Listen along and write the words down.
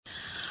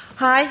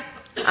Hi,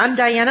 I'm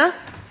Diana.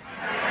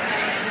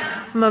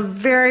 I'm a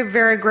very,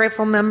 very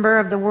grateful member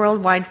of the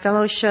Worldwide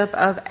Fellowship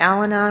of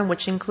Al-Anon,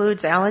 which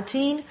includes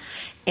Alateen.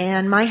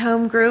 And my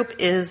home group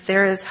is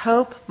There Is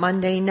Hope,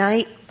 Monday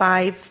night,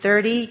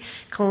 5:30,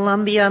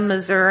 Columbia,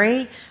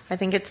 Missouri. I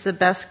think it's the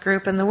best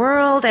group in the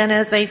world. And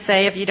as they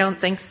say, if you don't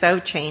think so,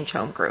 change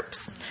home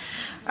groups.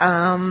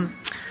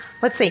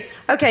 Let's see.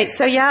 Okay,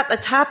 so the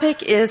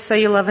topic is So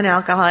You Love an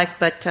Alcoholic,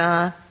 but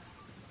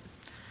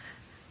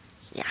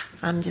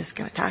I'm just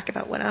going to talk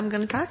about what I'm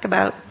going to talk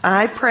about.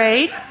 I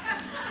prayed.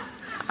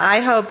 I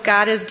hope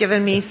God has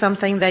given me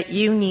something that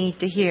you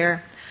need to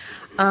hear.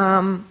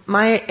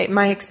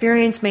 My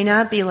experience may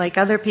not be like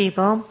other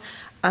people.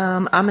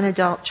 I'm an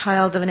adult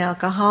child of an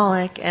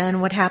alcoholic,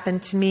 and what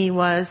happened to me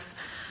was,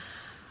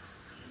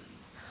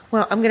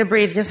 I'm going to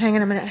breathe. Just hang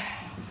on a minute.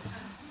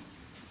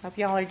 Hope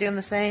y'all are doing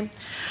the same.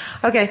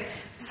 Okay,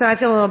 so I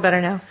feel a little better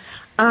now.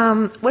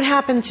 What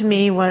happened to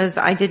me was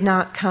I did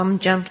not come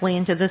gently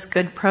into this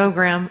good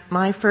program.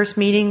 My first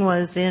meeting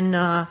was in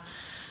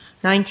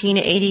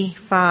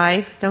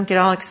 1985. Don't get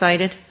all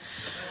excited.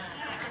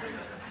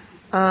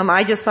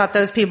 I just thought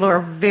those people were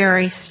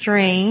very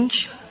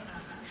strange.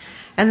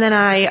 And then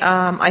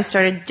I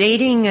started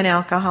dating an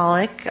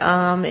alcoholic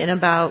in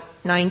about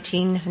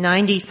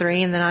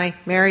 1993, and then I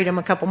married him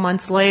a couple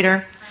months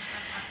later.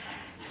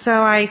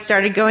 So I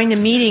started going to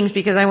meetings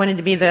because I wanted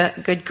to be the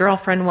good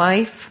girlfriend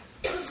wife.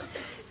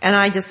 And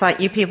I just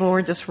thought you people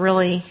were just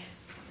really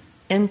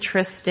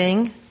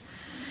interesting.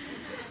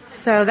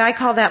 So I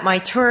call that my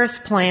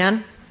tourist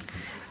plan.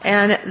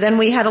 And then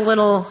we had a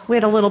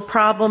little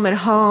problem at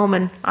home,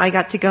 and I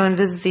got to go and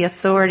visit the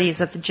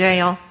authorities at the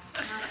jail.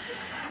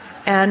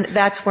 And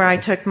that's where I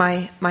took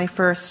my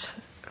first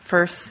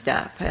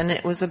step, and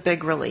it was a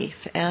big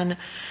relief. And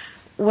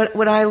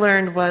what I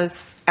learned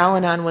was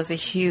Al-Anon was a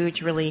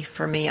huge relief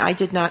for me. I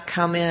did not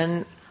come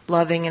in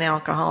loving an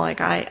alcoholic.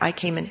 I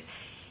came in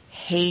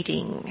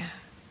hating.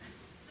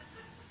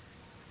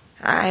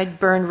 I had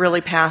burned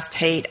really past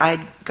hate.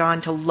 I'd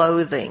gone to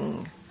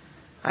loathing.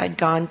 I'd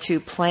gone to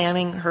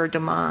planning her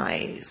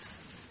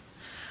demise.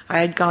 I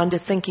had gone to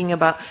thinking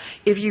about,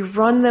 if you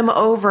run them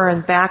over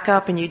and back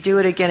up and you do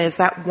it again, is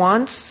that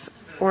once?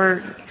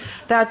 Or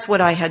that's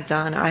what I had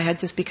done. I had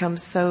just become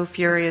so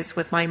furious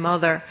with my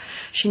mother.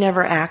 She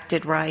never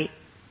acted right.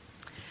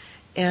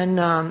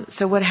 And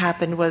so what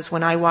happened was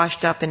when I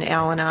washed up in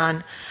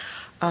Al-Anon,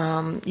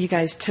 you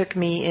guys took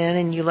me in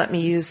and you let me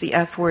use the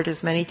F word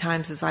as many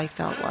times as I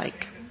felt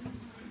like.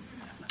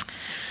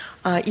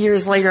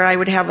 Years later, I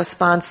would have a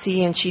sponsee,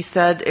 and she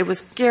said it was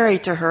scary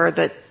to her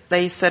that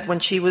they said when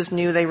she was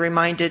new,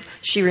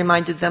 she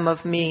reminded them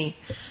of me.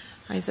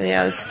 I said,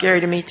 yeah, it's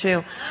scary to me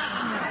too.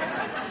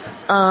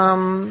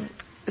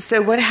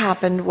 So what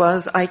happened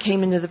was I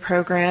came into the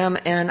program,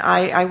 and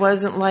I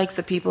wasn't like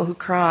the people who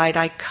cried.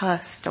 I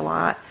cussed a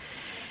lot.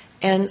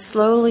 And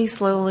slowly,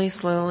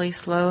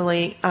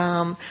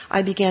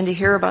 I began to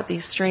hear about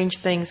these strange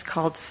things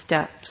called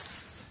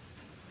steps.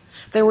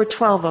 There were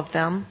 12 of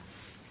them.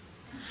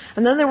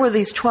 And then there were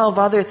these 12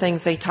 other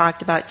things they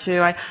talked about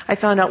too. I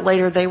found out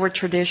later they were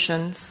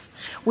traditions.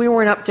 We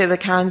weren't up to the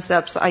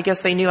concepts. I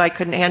guess they knew I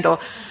couldn't handle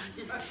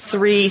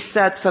 3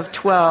 sets of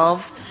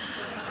 12.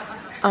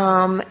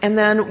 And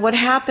then what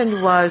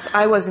happened was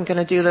I wasn't going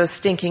to do those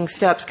stinking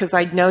steps because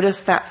I'd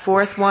noticed that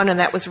 4th one, and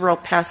that was real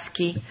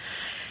pesky.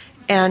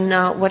 And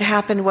what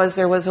happened was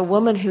there was a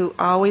woman who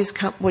always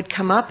would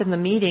come up in the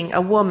meeting, a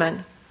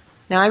woman.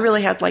 Now, I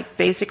really had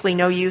basically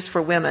no use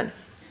for women.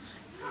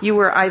 You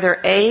were either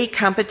A,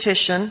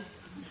 competition,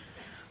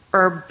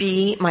 or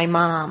B, my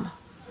mom.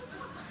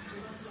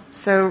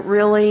 So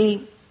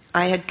really,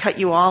 I had cut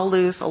you all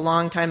loose a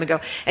long time ago.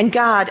 And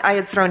God, I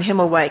had thrown him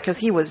away because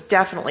he was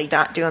definitely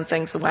not doing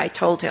things the way I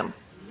told him.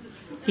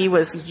 He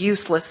was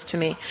useless to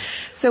me.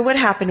 So what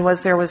happened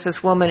was there was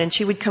this woman, and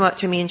she would come up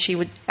to me and she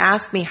would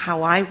ask me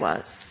how I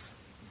was.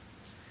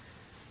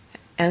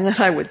 And then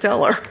I would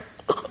tell her.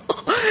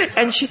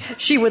 And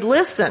she would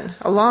listen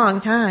a long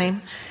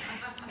time.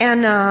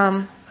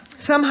 And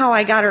somehow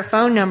I got her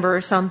phone number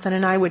or something,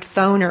 and I would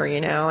phone her,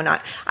 and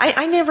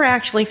I never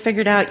actually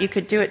figured out you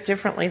could do it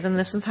differently than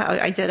this is how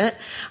I did it.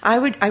 I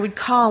would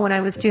call when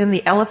I was doing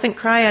the elephant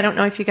cry. I don't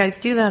know if you guys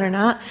do that or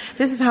not.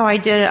 This is how I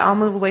did it. I'll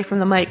move away from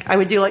the mic. I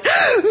would do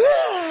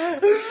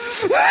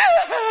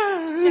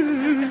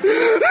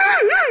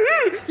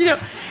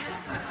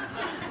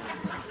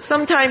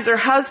Sometimes her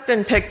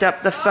husband picked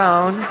up the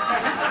phone.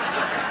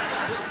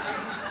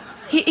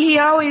 He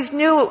always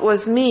knew it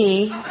was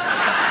me.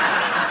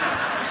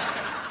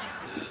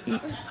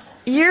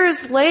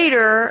 Years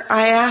later,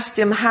 I asked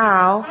him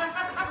how.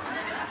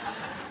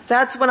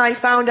 That's when I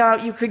found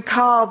out you could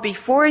call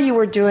before you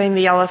were doing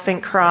the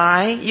elephant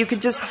cry. You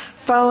could just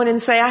phone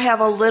and say, I have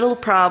a little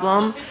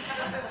problem.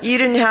 You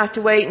didn't have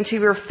to wait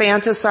until you were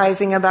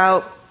fantasizing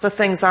about the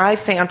things I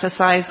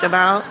fantasized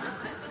about,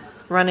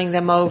 running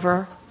them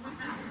over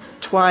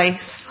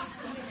twice.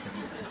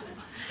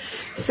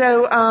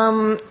 So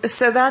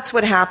that's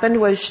what happened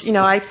was,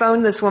 I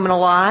phoned this woman a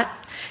lot.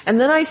 And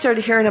then I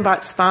started hearing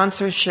about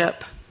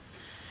sponsorship.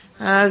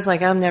 I was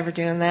like, I'm never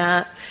doing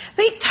that.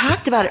 They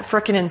talked about it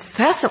frickin'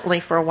 incessantly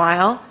for a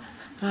while.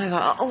 And I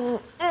thought,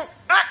 oh.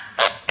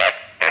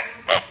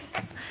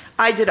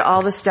 I did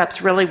all the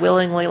steps really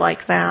willingly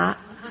like that.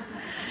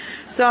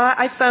 So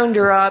I phoned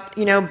her up,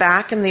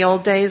 back in the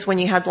old days when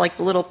you had like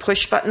the little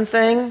push button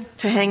thing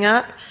to hang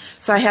up.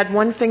 So I had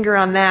one finger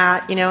on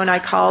that, and I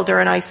called her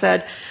and I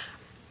said,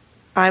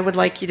 I would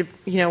like you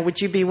to, would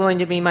you be willing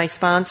to be my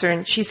sponsor?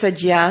 And she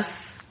said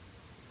yes.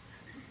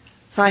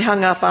 So I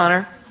hung up on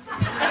her.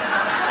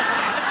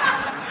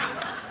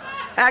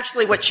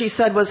 Actually, what she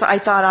said was, I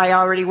thought I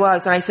already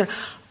was. And I said,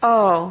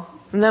 oh.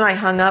 And then I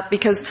hung up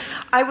because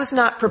I was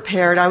not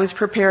prepared. I was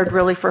prepared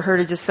really for her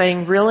to just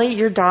saying, really?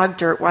 You're dog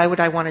dirt. Why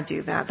would I want to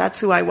do that? That's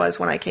who I was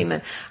when I came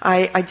in.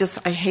 I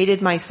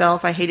hated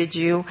myself. I hated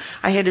you.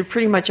 I hated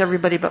pretty much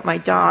everybody but my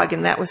dog,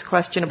 and that was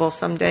questionable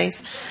some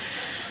days.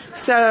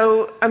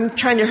 So I'm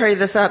trying to hurry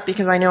this up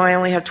because I know I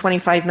only have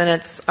 25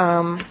 minutes,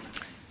 and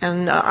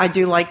I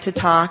do like to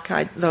talk,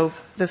 though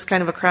this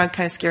kind of a crowd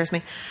kind of scares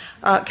me,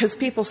 because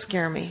people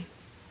scare me.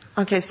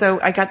 Okay, so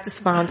I got the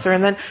sponsor,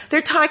 and then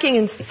they're talking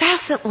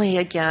incessantly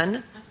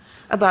again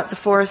about the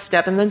fourth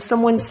step, and then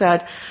someone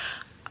said,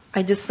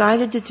 I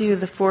decided to do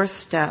the fourth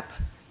step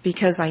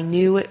because I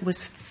knew it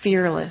was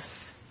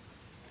fearless,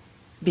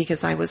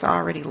 because I was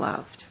already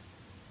loved.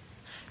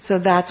 So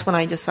that's when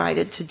I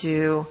decided to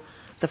do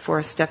the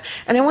fourth step.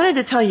 And I wanted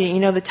to tell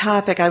you, the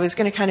topic, I was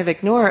going to kind of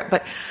ignore it,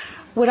 but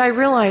what I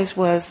realized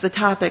was the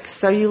topic,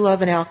 so you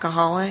love an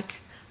alcoholic.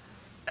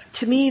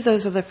 To me,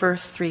 those are the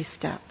first 3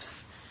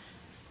 steps.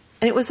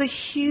 And it was a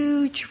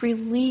huge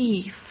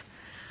relief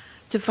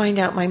to find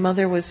out my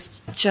mother was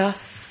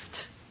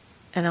just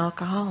an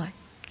alcoholic.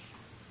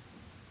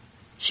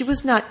 She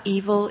was not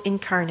evil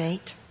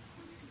incarnate.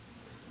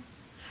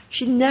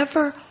 She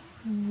never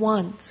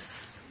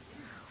once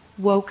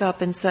woke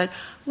up and said,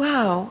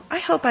 wow, I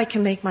hope I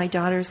can make my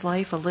daughter's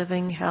life a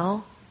living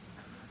hell.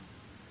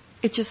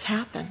 It just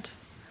happened.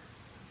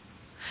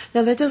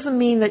 Now that doesn't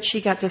mean that she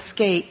got to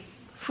skate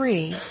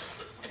free.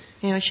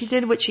 She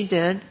did what she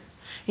did.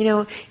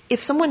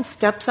 If someone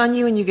steps on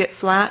you and you get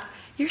flat,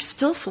 you're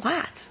still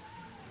flat.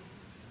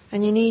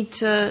 And you need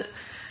to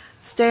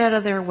stay out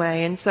of their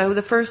way. And so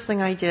the first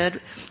thing I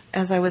did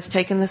as I was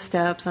taking the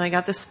steps and I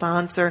got the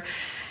sponsor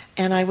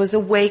and I was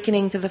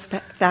awakening to the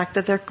fact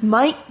that there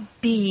might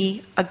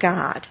be a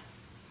God.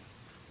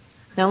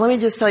 Now let me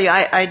just tell you,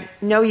 I had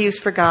no use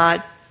for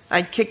God.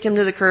 I'd kicked him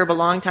to the curb a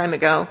long time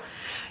ago.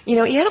 He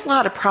had a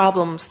lot of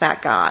problems,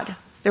 that God.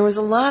 There was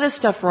a lot of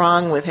stuff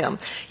wrong with him.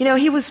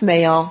 He was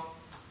male.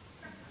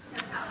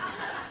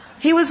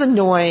 He was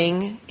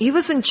annoying. He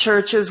was in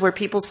churches where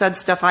people said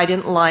stuff I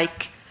didn't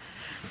like.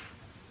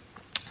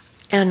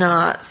 And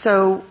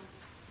so,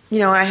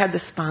 I had the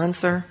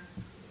sponsor,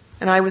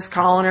 and I was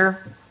calling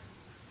her.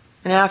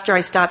 And after I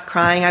stopped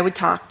crying, I would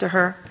talk to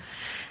her.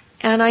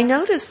 And I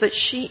noticed that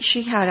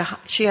she had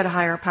a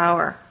higher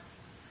power.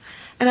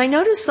 And I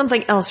noticed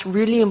something else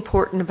really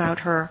important about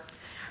her.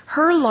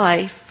 Her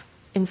life,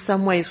 in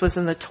some ways, was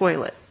in the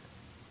toilet.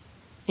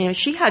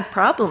 She had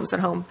problems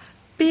at home,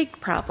 big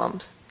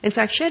problems. In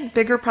fact, she had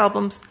bigger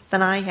problems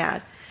than I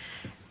had.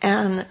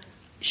 And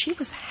she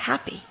was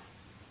happy.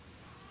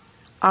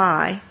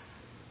 I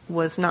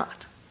was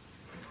not.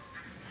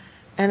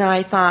 And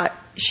I thought,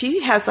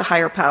 she has a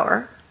higher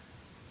power.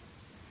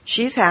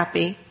 She's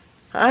happy.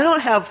 I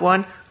don't have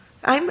one.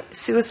 I'm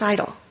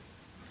suicidal.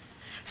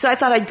 So I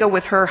thought I'd go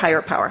with her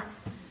higher power.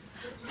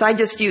 So I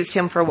just used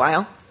him for a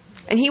while.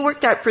 And he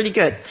worked out pretty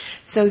good.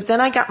 So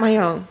then I got my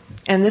own.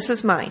 And this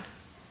is mine.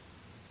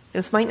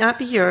 This might not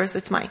be yours.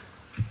 It's mine.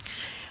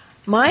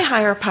 My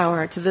higher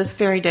power to this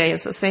very day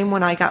is the same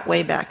one I got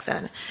way back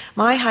then.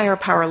 My higher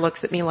power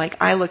looks at me like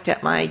I looked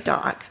at my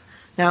dog.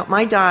 Now,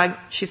 my dog,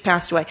 she's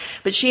passed away,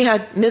 but she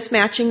had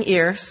mismatching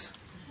ears,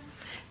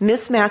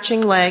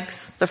 mismatching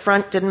legs. The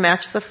front didn't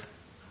match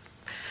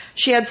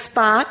she had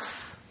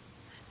spots,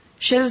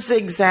 she had a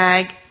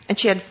zigzag, and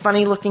she had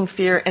funny looking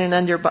fur and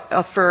an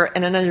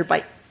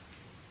underbite.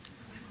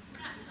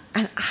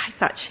 And I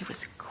thought she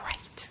was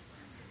great.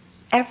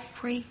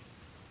 Every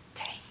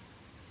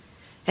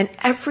And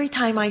every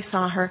time I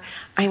saw her,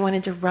 I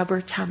wanted to rub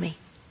her tummy.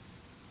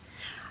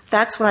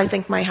 That's what I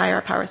think my higher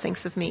power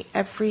thinks of me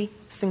every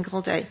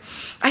single day.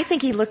 I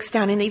think he looks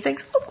down and he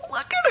thinks, oh,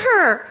 look at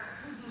her.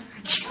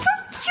 She's so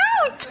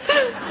cute.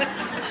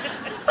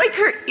 Like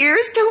her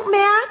ears don't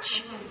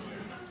match.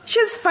 She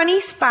has funny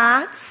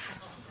spots.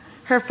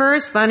 Her fur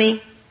is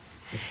funny.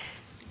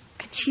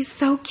 And she's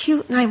so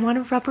cute and I want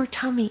to rub her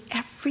tummy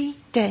every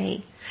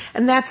day.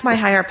 And that's my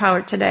higher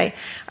power today.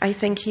 I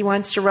think he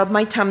wants to rub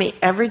my tummy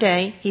every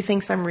day. He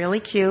thinks I'm really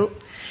cute.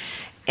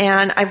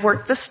 And I've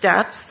worked the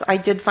steps. I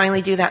did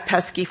finally do that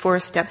pesky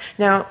 4th step.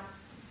 Now,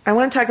 I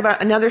want to talk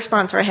about another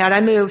sponsor I had.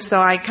 I moved, so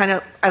I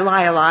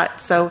lie a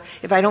lot. So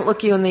if I don't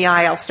look you in the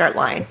eye, I'll start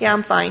lying. Yeah,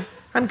 I'm fine.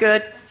 I'm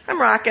good.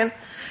 I'm rocking.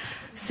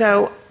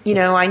 So,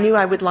 I knew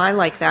I would lie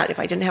like that. If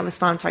I didn't have a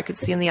sponsor I could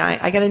see in the eye.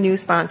 I got a new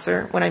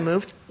sponsor when I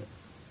moved.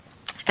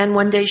 And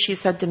one day she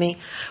said to me,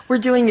 we're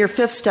doing your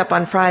 5th step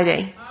on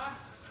Friday.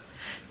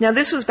 Now,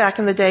 this was back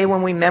in the day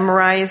when we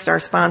memorized our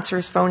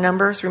sponsors' phone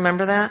numbers.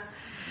 Remember that?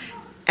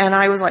 And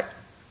I was like,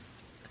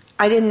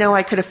 I didn't know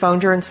I could have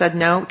phoned her and said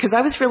no, because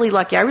I was really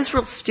lucky. I was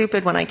real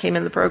stupid when I came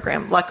in the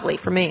program, luckily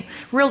for me.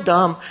 Real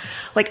dumb.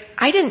 Like,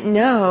 I didn't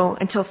know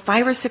until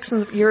 5 or 6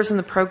 years in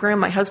the program,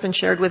 my husband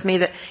shared with me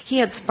that he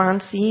had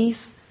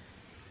sponsees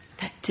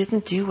that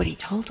didn't do what he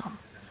told them.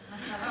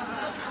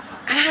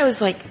 And I was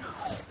like,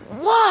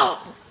 whoa,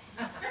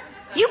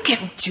 you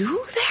can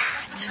do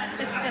that?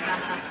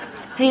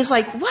 And he's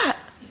like, what?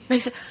 And I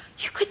said,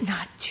 you could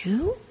not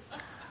do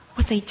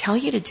what they tell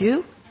you to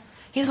do?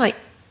 He's like,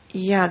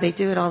 yeah, they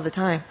do it all the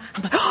time.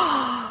 I'm like,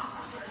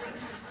 oh,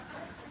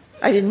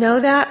 I didn't know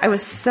that. I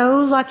was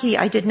so lucky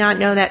I did not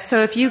know that.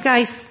 So if you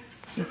don't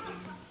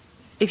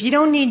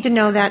need to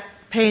know that,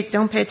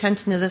 don't pay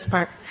attention to this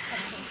part.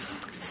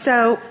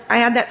 So I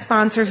had that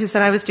sponsor who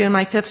said I was doing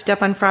my 5th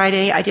step on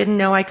Friday. I didn't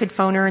know I could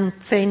phone her and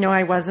say no,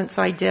 I wasn't,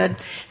 so I did.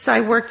 So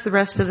I worked the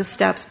rest of the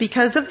steps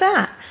because of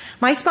that.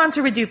 My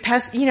sponsor would do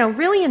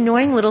really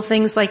annoying little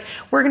things like,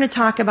 we're going to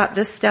talk about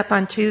this step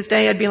on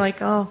Tuesday. I'd be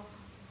like, oh,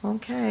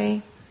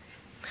 okay.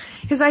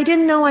 Because I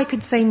didn't know I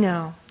could say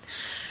no.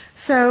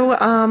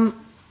 So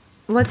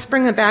let's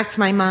bring it back to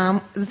my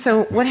mom.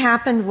 So what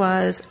happened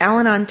was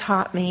Al-Anon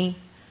taught me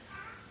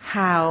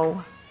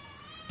how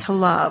to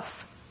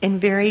love in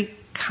very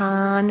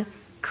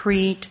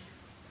concrete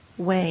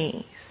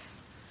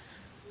ways.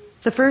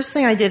 The first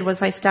thing I did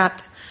was I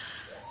stopped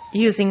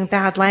using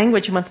bad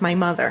language with my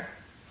mother.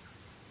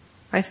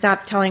 I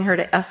stopped telling her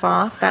to F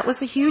off. That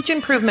was a huge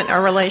improvement in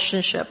our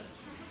relationship.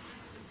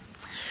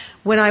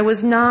 When I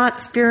was not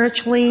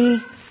spiritually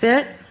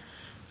fit,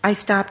 I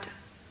stopped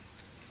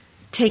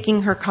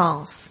taking her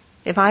calls.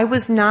 If I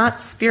was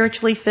not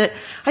spiritually fit,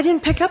 I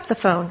didn't pick up the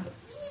phone.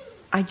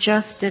 I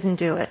just didn't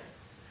do it.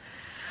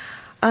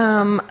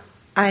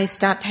 I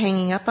stopped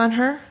hanging up on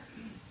her.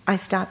 I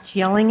stopped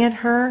yelling at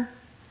her.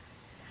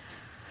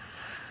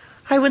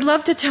 I would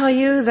love to tell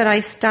you that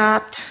I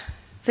stopped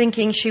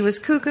thinking she was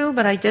cuckoo,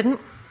 but I didn't.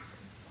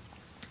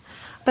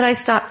 But I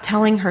stopped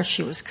telling her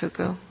she was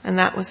cuckoo, and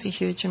that was a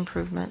huge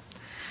improvement.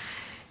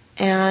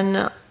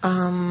 And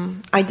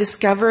I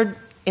discovered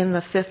in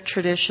the 5th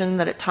tradition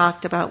that it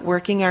talked about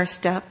working our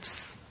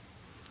steps,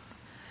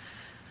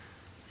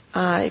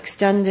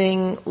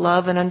 extending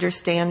love and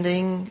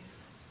understanding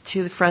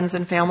to the friends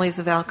and families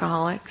of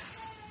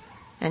alcoholics,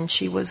 and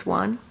she was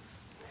one,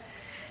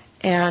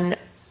 and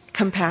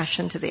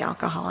compassion to the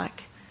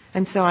alcoholic.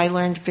 And so I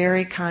learned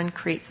very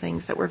concrete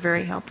things that were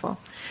very helpful.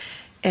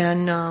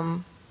 And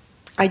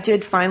I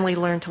did finally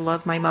learn to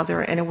love my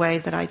mother in a way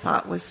that I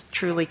thought was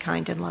truly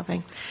kind and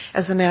loving.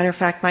 As a matter of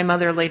fact, my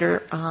mother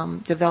later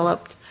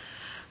developed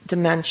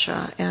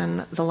dementia,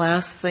 and the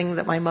last thing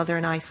that my mother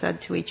and I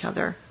said to each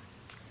other,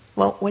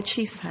 well, what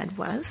she said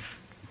was,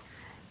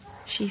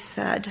 she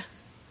said,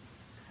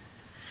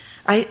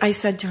 I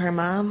said to her,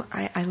 Mom,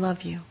 I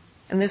love you.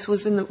 And this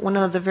was in one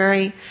of the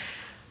very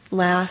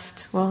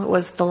last, well, it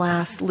was the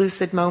last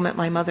lucid moment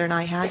my mother and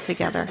I had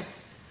together.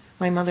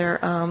 My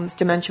mother's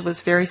dementia was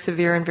very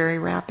severe and very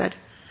rapid.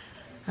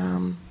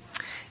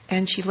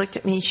 And she looked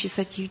at me and she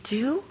said, you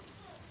do?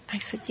 I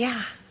said,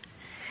 yeah.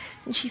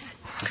 And she said,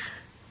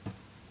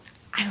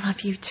 I love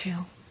you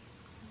too.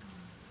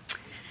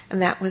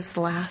 And that was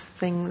the last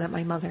thing that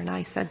my mother and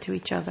I said to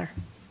each other.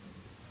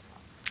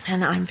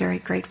 And I'm very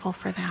grateful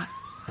for that,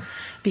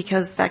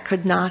 because that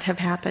could not have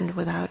happened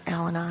without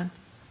Al-Anon.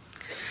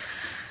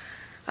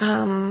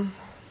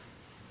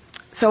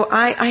 So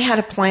I had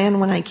a plan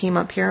when I came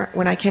up here.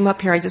 When I came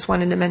up here, I just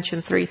wanted to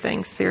mention 3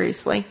 things,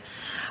 seriously.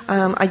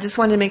 I just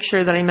wanted to make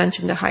sure that I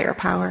mentioned a higher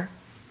power,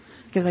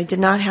 because I did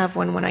not have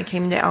one when I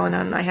came to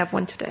Al-Anon, and I have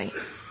one today.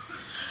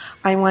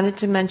 I wanted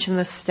to mention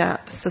the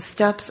steps. The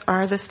steps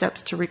are the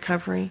steps to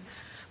recovery.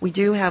 We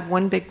do have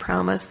one big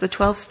promise. The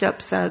 12th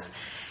step says,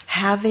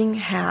 having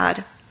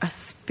had a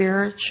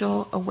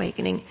spiritual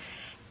awakening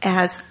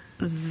as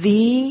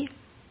the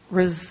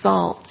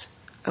result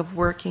of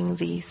working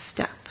these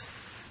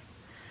steps.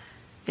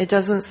 It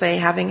doesn't say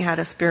having had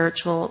a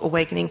spiritual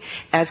awakening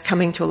as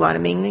coming to a lot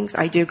of meetings.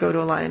 I do go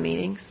to a lot of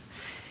meetings.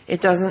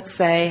 It doesn't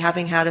say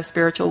having had a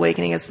spiritual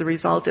awakening as the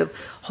result of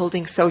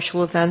holding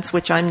social events,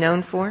 which I'm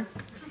known for.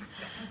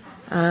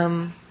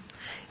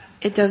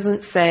 It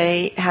doesn't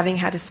say having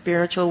had a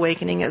spiritual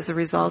awakening as the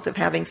result of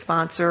having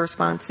sponsor or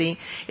sponsee.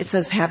 It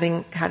says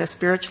having had a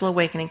spiritual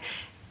awakening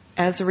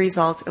as a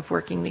result of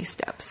working these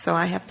steps. So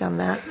I have done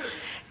that.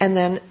 And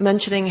then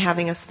mentioning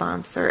having a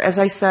sponsor. As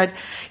I said,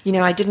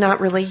 I did not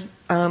really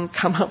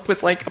come up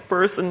with like a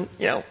person,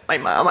 my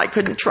mom, I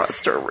couldn't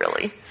trust her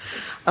really.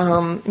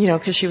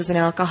 Because she was an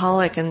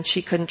alcoholic and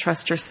she couldn't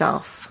trust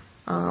herself.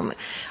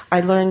 I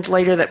learned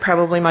later that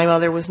probably my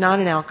mother was not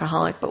an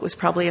alcoholic, but was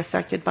probably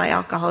affected by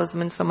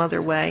alcoholism in some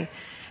other way,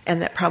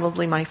 and that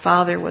probably my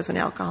father was an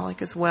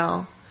alcoholic as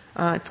well.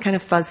 It's kind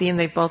of fuzzy, and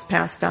they've both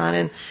passed on,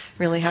 and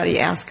really, how do you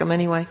ask them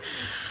anyway?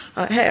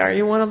 Hey, are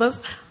you one of those?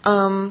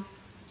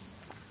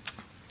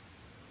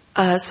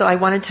 So I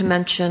wanted to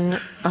mention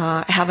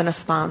having a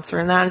sponsor,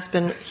 and that has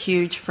been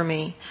huge for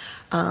me.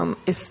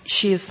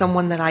 she is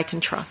someone that I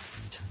can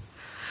trust.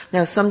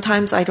 Now,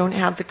 sometimes I don't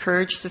have the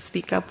courage to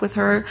speak up with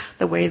her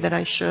the way that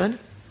I should,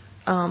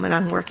 and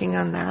I'm working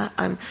on that.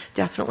 I'm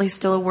definitely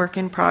still a work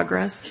in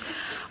progress.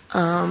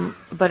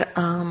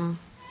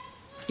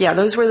 Yeah,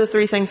 those were the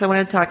three things I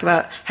wanted to talk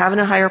about. Having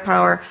a higher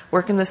power,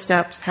 working the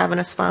steps, having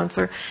a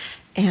sponsor,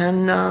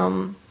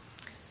 and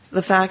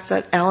the fact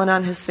that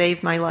Al-Anon has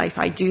saved my life.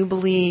 I do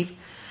believe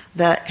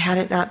that had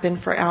it not been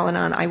for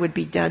Al-Anon, I would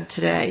be dead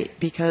today,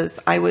 because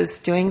I was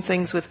doing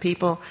things with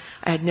people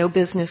I had no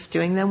business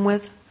doing them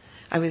with.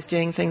 I was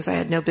doing things I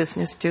had no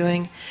business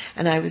doing,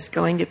 and I was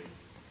going to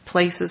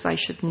places I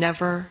should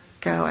never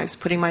go. I was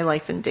putting my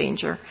life in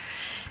danger.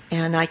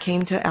 And I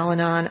came to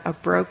Al-Anon a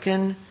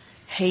broken,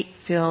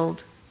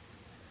 hate-filled,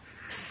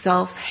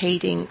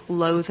 self-hating,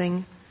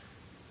 loathing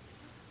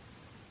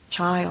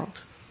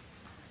child.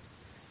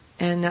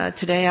 And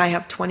today I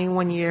have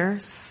 21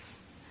 years,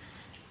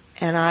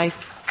 and I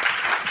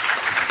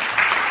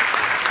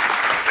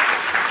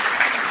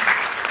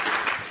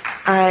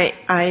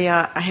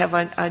have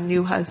a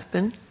new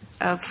husband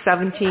of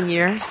 17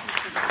 years.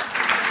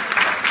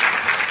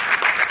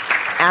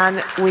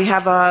 And we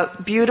have a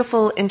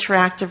beautiful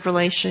interactive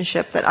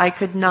relationship that I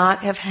could not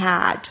have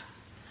had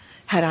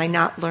I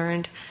not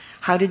learned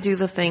how to do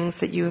the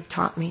things that you have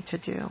taught me to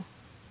do.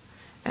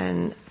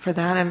 And for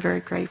that I'm very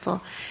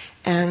grateful.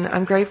 And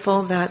I'm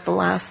grateful that the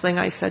last thing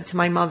I said to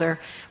my mother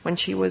when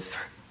she was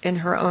in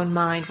her own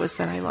mind was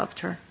that I loved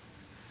her.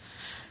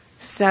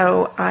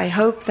 So I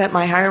hope that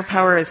my higher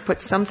power has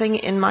put something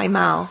in my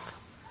mouth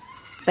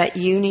that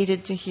you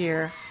needed to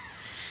hear.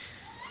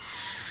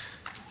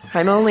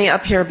 I'm only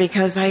up here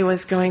because I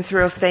was going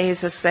through a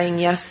phase of saying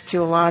yes to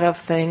a lot of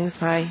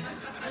things. I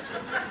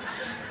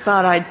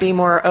thought I'd be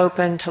more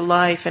open to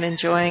life and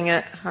enjoying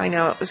it. I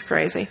know it was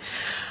crazy.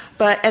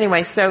 But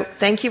anyway, so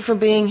thank you for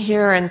being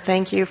here, and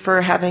thank you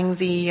for having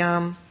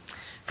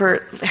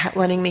for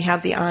letting me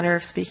have the honor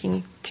of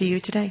speaking to you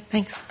today.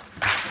 Thanks.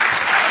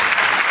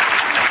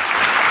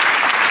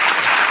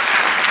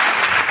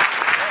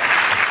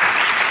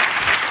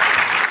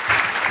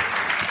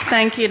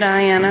 Thank you,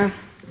 Diana.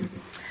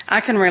 I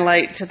can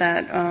relate to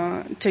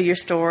that, to your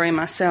story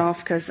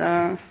myself, because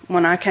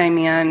when I came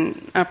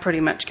in, I pretty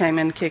much came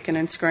in kicking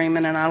and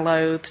screaming, and I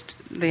loathed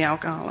the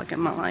alcoholic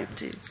in my life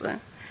too. So,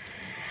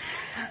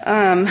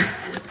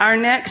 our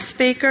next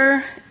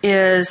speaker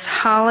is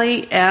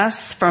Holly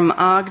S. from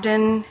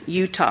Ogden,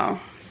 Utah.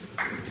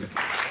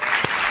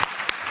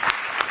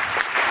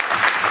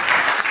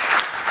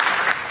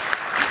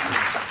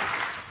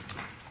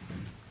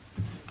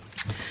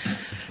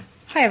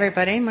 Hi,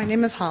 everybody. My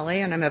name is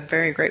Holly, and I'm a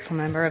very grateful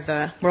member of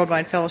the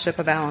Worldwide Fellowship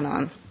of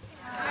Al-Anon.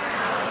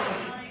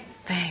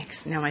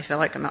 Thanks. Now I feel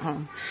like I'm at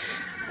home.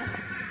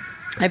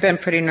 I've been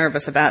pretty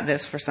nervous about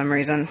this for some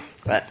reason,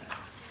 but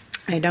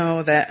I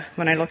know that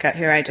when I look out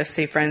here, I just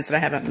see friends that I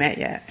haven't met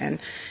yet. And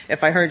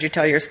if I heard you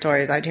tell your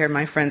stories, I'd hear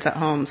my friends at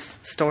home's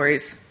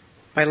stories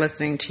by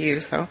listening to you.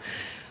 So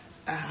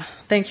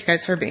thank you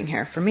guys for being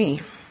here for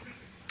me.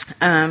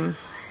 I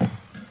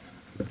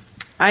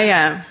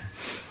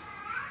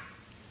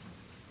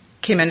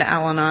came into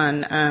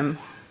Al-Anon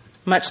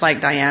much like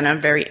Diana,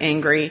 very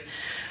angry.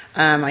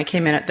 I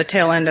came in at the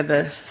tail end of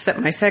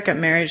my second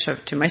marriage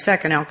to my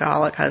second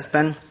alcoholic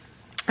husband.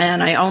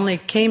 And I only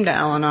came to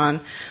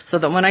Al-Anon so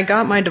that when I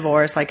got my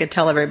divorce, I could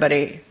tell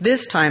everybody,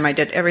 this time I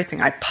did everything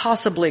I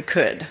possibly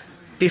could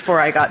before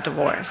I got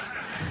divorced.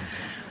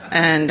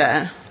 And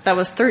that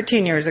was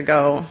 13 years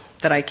ago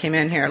that I came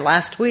in here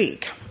last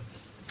week.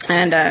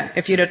 And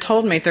if you'd have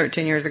told me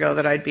 13 years ago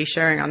that I'd be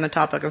sharing on the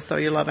topic of So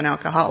You Love an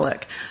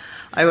Alcoholic,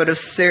 I would have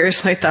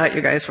seriously thought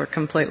you guys were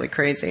completely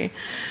crazy,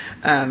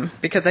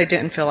 because I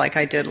didn't feel like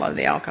I did love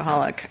the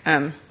alcoholic.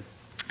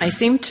 I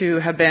seem to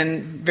have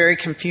been very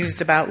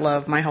confused about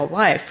love my whole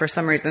life. For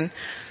some reason,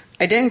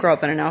 I didn't grow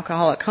up in an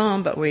alcoholic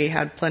home, but we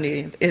had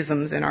plenty of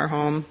isms in our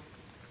home,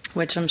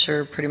 which I'm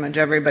sure pretty much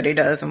everybody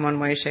does in one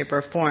way, shape,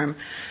 or form.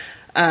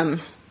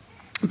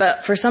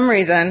 But for some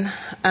reason,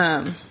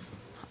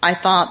 I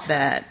thought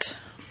that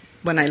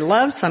when I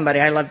loved somebody,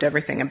 I loved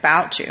everything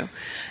about you.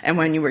 And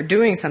when you were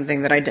doing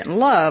something that I didn't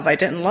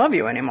love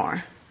you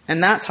anymore.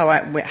 And that's how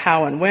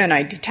and when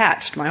I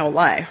detached my whole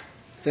life.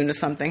 As soon as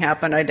something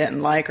happened I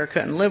didn't like or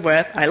couldn't live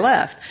with, I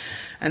left.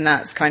 And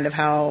that's kind of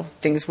how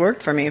things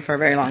worked for me for a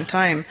very long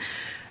time.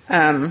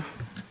 I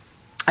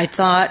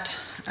thought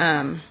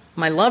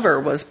my lover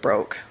was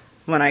broke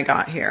when I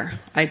got here.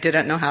 I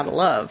didn't know how to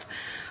love.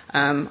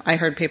 I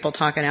heard people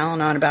talk in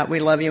Al-Anon about we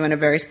love you in a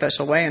very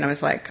special way, and I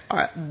was like,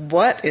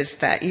 what is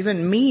that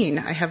even mean?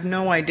 I have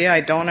no idea.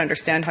 I don't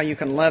understand how you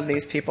can love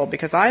these people,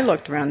 because I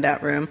looked around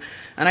that room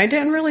and I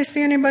didn't really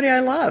see anybody I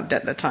loved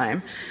at the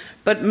time.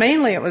 But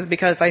mainly it was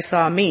because I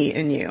saw me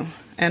in you,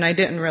 and I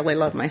didn't really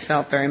love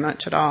myself very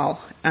much at all.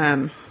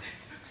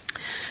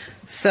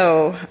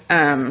 So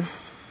I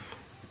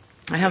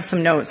have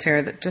some notes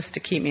here that just to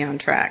keep me on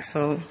track,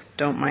 so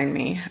don't mind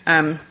me.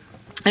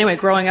 Anyway,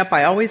 growing up,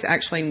 I always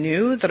actually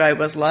knew that I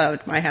was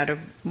loved. I had a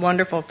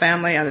wonderful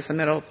family. I was the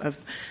middle of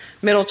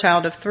middle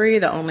child of 3,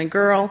 the only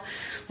girl.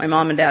 My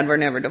mom and dad were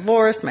never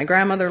divorced. My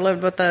grandmother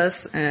lived with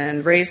us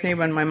and raised me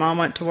when my mom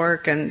went to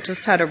work, and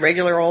just had a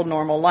regular old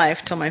normal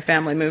life till my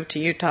family moved to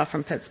Utah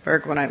from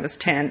Pittsburgh when I was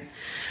 10.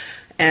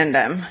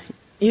 And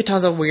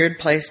Utah's a weird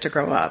place to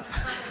grow up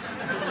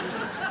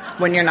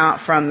when you're not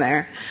from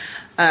there.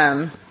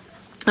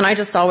 And I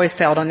just always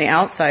felt on the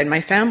outside.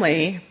 My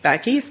family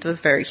back east was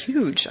very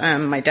huge.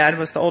 My dad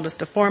was the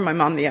oldest of 4, my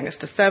mom the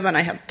youngest of 7.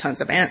 I had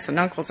tons of aunts and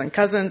uncles and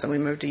cousins, and we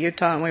moved to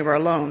Utah and we were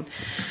alone.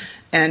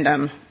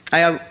 And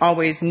I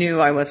always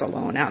knew I was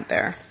alone out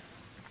there.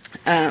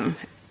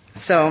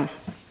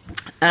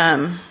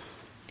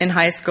 In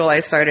high school,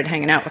 I started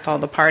hanging out with all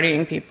the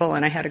partying people,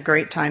 and I had a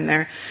great time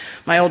there.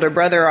 My older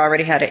brother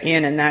already had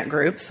an in that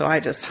group, so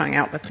I just hung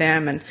out with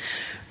them. And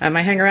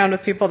I hang around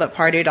with people that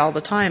partied all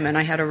the time. And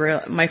I had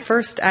my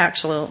first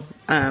actual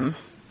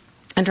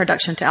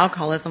introduction to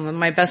alcoholism with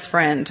my best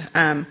friend.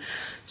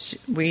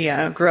 We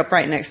grew up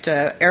right next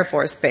to Air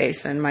Force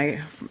Base, and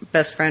my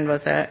best friend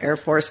was an Air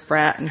Force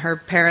brat, and her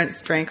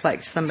parents drank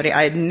like somebody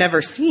I had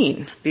never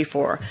seen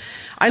before.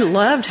 I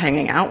loved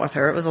hanging out with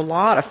her. It was a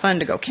lot of fun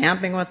to go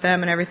camping with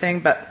them and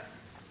everything, but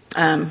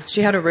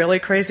she had a really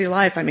crazy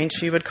life. I mean,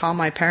 she would call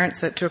my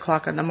parents at 2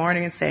 o'clock in the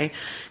morning and say,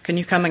 "Can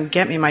you come and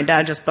get me? My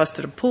dad just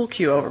busted a pool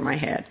cue over my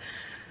head."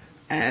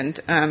 And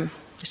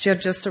she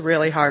had just a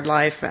really hard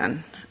life,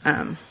 and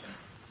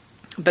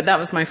but that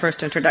was my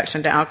first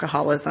introduction to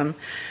alcoholism.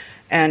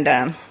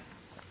 And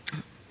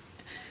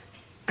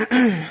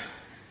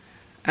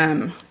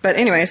but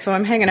anyway, so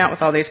I'm hanging out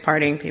with all these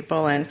partying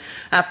people, and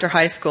after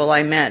high school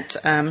I met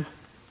a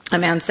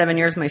man 7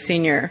 years my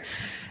senior,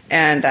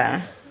 and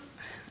I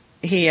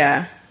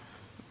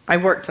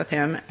worked with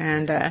him,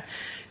 and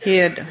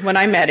when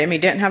I met him, he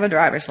didn't have a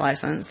driver's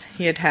license.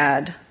 He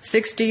had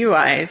 6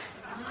 DUIs.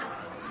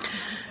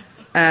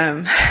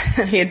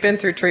 He had been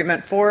through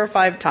treatment 4 or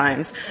 5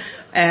 times.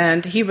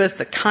 And he was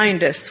the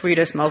kindest,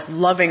 sweetest, most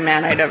loving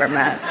man I'd ever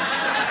met.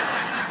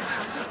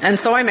 And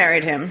so I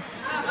married him.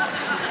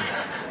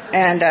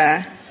 And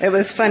it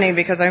was funny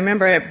because I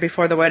remember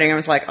before the wedding I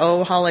was like,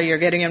 "Oh, Holly, you're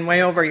getting in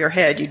way over your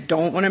head. You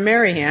don't want to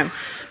marry him."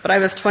 But I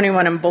was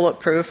 21 and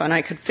bulletproof, and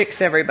I could fix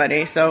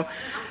everybody. So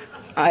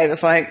I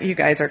was like, "You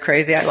guys are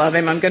crazy. I love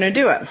him. I'm going to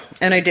do it."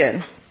 And I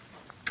did.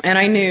 And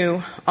I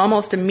knew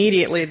almost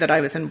immediately that I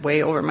was in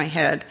way over my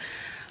head.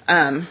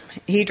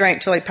 He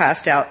drank till he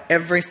passed out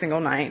every single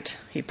night.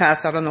 He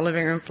passed out on the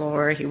living room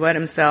floor. He wet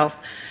himself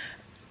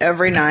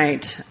every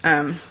night.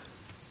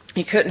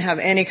 He couldn't have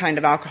any kind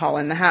of alcohol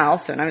in the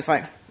house. And I was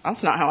like,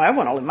 "That's not how I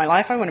want to live my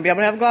life. I want to be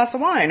able to have a glass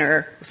of wine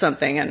or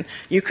something." And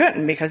you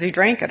couldn't, because he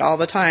drank it all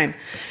the time.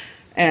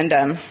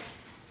 And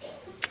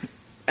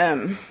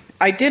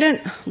I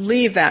didn't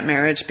leave that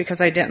marriage because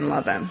I didn't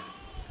love him.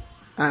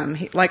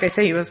 Like I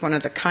say, he was one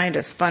of the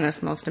kindest,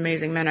 funnest, most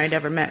amazing men I'd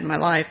ever met in my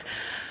life.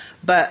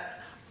 But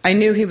I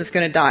knew he was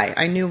going to die.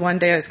 I knew one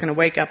day I was going to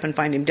wake up and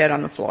find him dead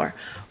on the floor,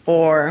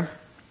 or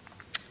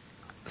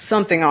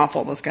something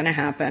awful was going to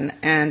happen,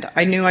 and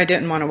I knew I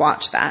didn't want to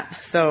watch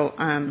that. So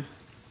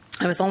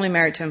I was only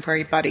married to him for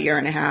about 1.5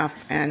 years,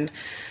 and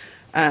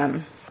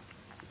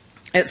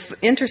it's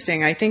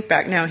interesting. I think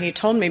back now, he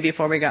told me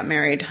before we got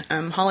married,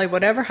 "Holly,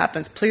 whatever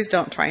happens, please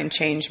don't try and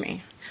change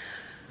me."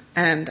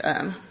 And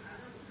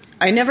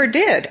I never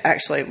did,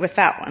 actually, with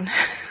that one.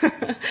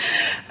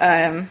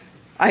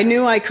 I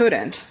knew I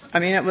couldn't. I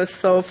mean, it was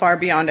so far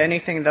beyond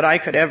anything that I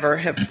could ever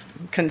have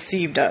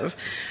conceived of.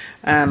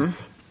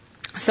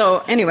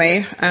 So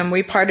anyway,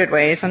 we parted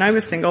ways, and I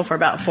was single for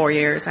about 4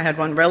 years. I had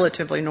one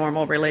relatively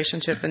normal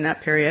relationship in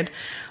that period,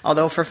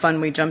 although for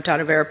fun we jumped out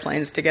of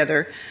airplanes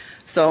together.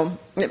 So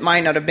it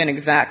might not have been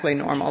exactly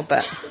normal,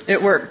 but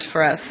it worked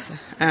for us.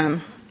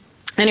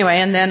 Anyway,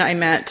 and then I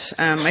met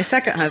my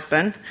second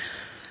husband.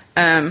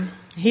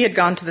 He had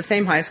gone to the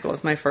same high school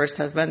as my first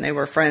husband. They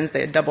were friends.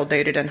 They had double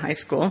dated in high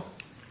school.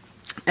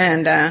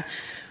 And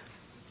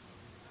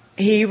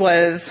he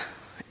was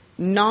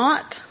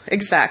not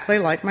exactly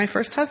like my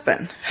first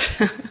husband.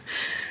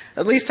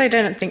 At least I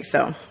didn't think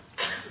so.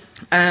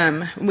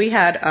 We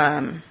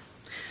had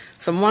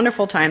some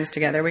wonderful times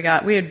together. We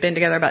had been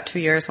together about 2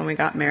 years when we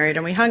got married,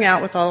 and we hung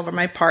out with all of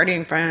my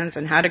partying friends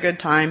and had a good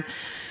time.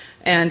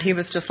 And he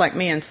was just like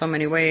me in so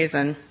many ways.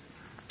 And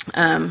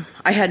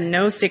I had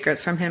no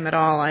secrets from him at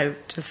all. I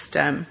just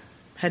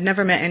had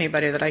never met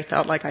anybody that I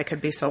felt like I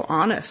could be so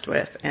honest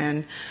with.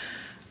 And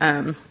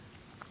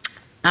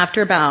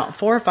after about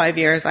 4 or 5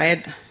 years, I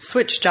had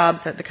switched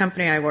jobs at the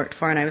company I worked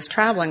for, and I was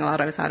traveling a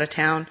lot. I was out of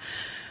town.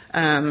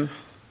 I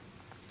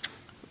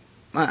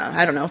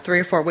don't know, 3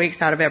 or 4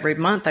 weeks out of every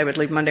month. I would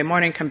leave Monday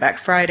morning, come back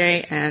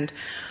Friday, and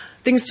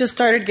things just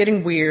started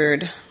getting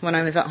weird when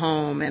I was at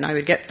home. And I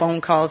would get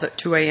phone calls at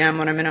 2 a.m.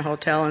 when I'm in a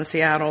hotel in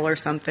Seattle or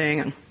something,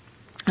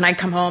 and I'd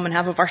come home and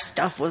half of our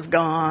stuff was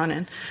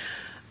gone,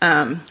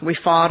 and we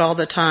fought all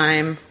the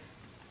time.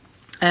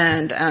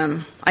 And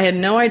I had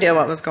no idea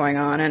what was going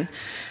on,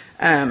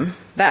 and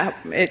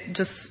it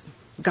just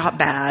got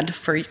bad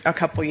for a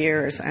couple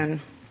years.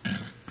 And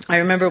I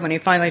remember when he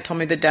finally told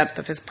me the depth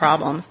of his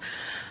problems,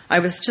 I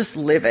was just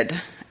livid.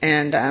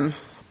 And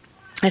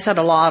I said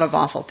a lot of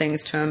awful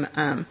things to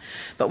him.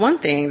 But one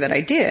thing that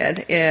I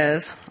did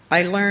is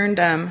I learned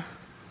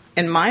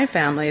in my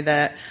family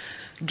that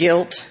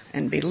guilt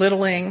and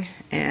belittling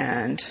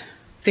and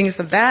things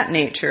of that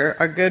nature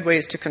are good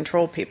ways to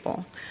control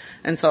people.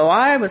 And so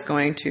I was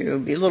going to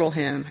belittle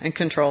him and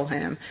control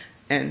him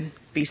and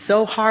be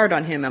so hard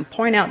on him and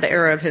point out the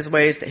error of his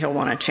ways that he'll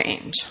want to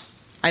change.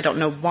 I don't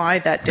know why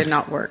that did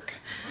not work,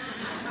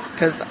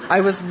 because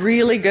I was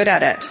really good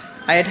at it.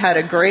 I had had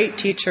a great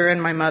teacher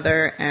in my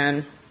mother,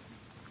 and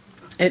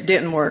it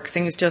didn't work.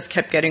 Things just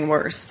kept getting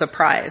worse.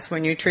 Surprise,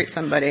 when you treat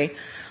somebody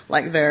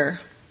like they're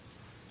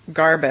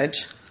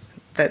garbage,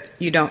 that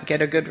you don't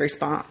get a good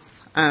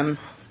response.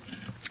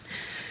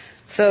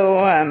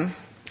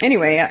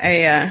 Anyway,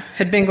 I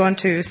had been going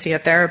to see a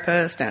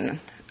therapist, and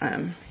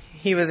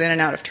he was in and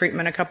out of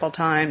treatment a couple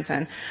times.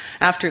 And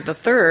after the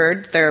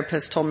third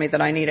therapist told me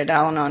that I needed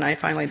Al-Anon, I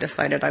finally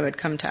decided I would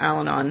come to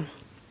Al-Anon.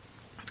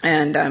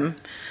 And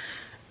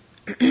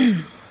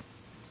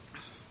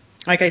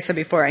like I said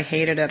before, I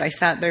hated it. I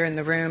sat there in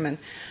the room, and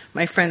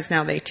my friends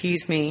now, they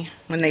tease me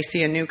when they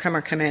see a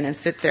newcomer come in and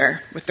sit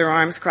there with their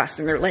arms crossed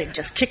and their leg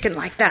just kicking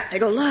like that. They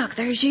go, "Look,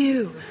 there's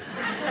you."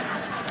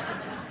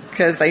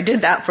 Because I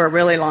did that for a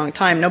really long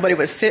time. Nobody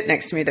would sit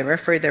next to me. They were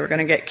afraid they were going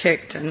to get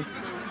kicked. So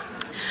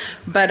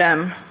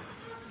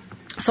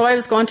I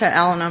was going to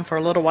Al-Anon for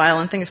a little while,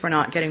 and things were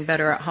not getting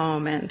better at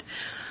home. And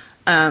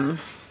in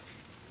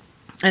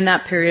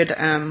that period,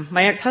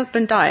 my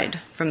ex-husband died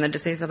from the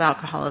disease of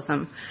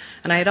alcoholism,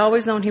 and I had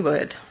always known he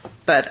would.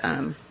 But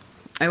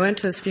I went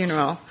to his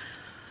funeral,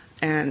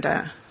 and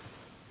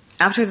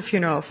after the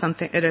funeral,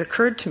 it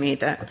occurred to me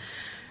that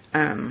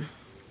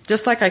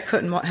just like I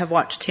couldn't have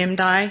watched him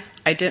die,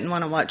 I didn't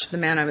want to watch the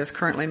man I was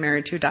currently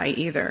married to die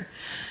either.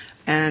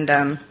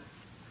 And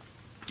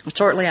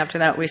shortly after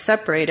that, we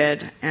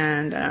separated,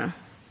 and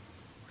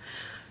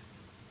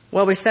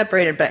we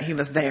separated, but he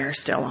was there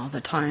still all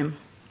the time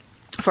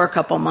for a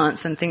couple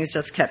months, and things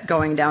just kept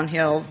going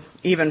downhill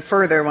even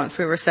further once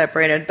we were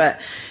separated. But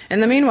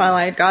in the meanwhile,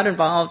 I got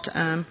involved,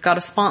 got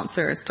a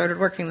sponsor, started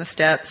working the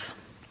steps,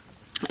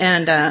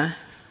 and I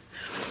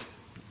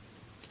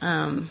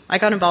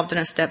got involved in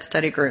a step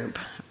study group.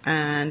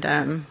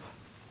 And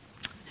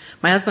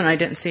my husband and I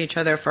didn't see each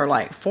other for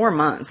like 4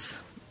 months.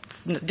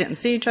 Didn't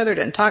see each other,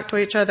 didn't talk to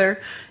each other,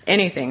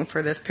 anything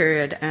for this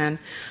period. And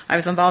I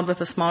was involved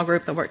with a small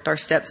group that worked our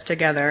steps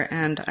together,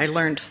 and I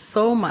learned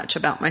so much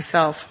about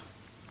myself.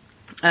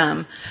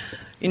 I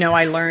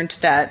learned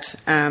that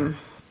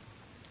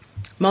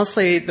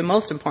mostly the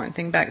most important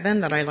thing back then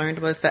that I learned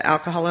was that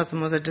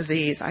alcoholism was a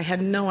disease. I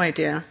had no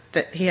idea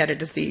that he had a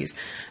disease,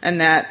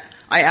 and that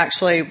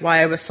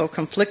why I was so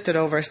conflicted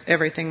over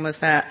everything was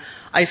that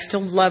I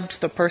still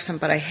loved the person,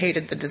 but I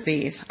hated the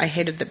disease. I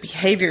hated the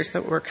behaviors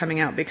that were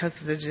coming out because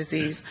of the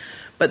disease,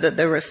 but that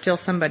there was still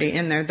somebody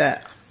in there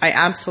that I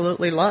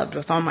absolutely loved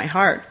with all my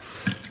heart.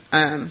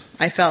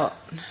 I felt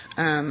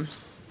a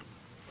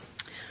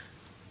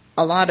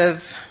lot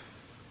of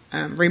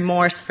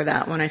remorse for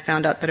that when I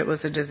found out that it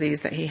was a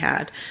disease that he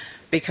had,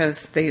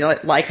 because they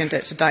likened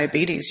it to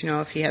diabetes.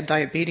 If he had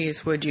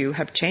diabetes, would you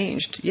have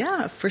changed?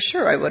 Yeah, for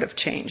sure I would have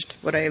changed.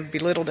 Would I have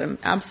belittled him?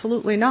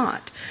 Absolutely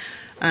not.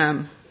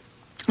 And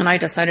I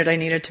decided I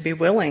needed to be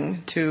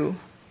willing to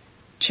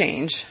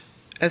change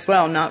as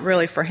well, not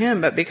really for him,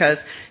 but because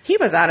he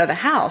was out of the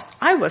house.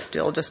 I was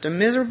still just a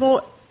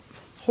miserable,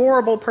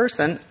 horrible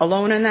person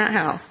alone in that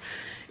house.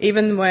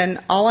 Even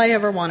when all I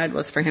ever wanted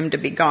was for him to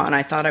be gone.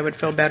 I thought I would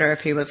feel better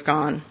if he was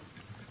gone.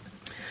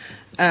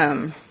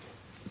 I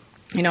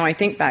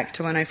think back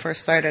to when I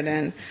first started,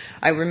 and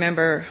I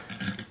remember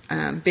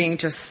being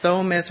just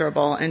so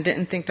miserable and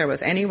didn't think there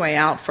was any way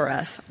out for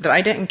us, that I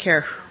didn't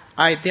care.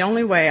 The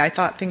only way I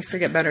thought things could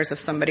get better is if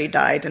somebody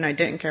died, and I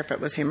didn't care if it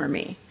was him or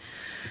me.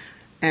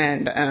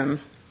 And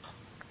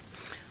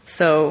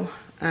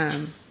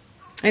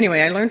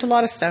anyway, I learned a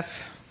lot of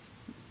stuff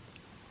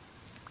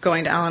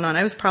going to Al-Anon.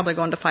 I was probably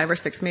going to 5 or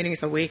 6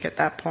 meetings a week at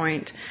that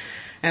point.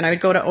 And I would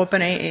go to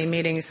open AA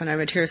meetings, and I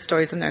would hear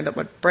stories in there that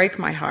would break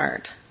my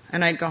heart.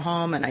 And I'd go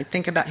home, and I'd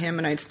think about him,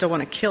 and I'd still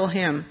want to kill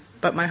him.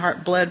 But my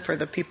heart bled for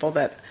the people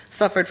that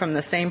suffered from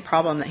the same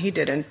problem that he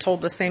did, and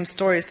told the same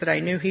stories that I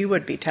knew he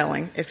would be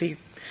telling if he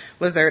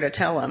was there to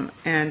tell them.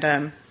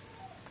 And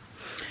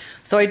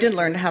so I did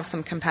learn to have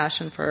some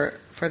compassion for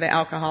the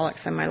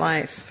alcoholics in my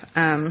life.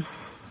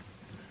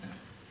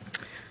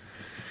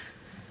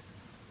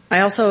 I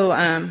also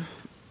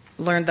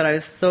learned that I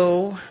was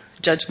so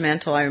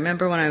judgmental. I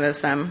remember when I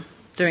was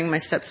doing my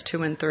steps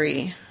 2 and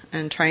 3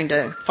 and trying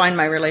to find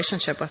my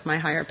relationship with my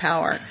higher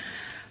power.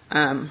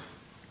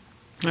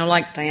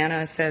 Like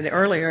Diana said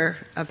earlier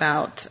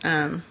about,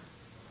 how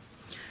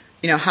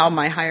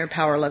my higher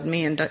power loved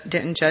me and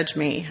didn't judge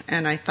me.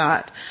 And I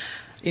thought,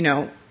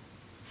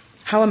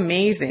 how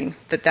amazing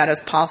that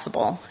is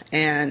possible,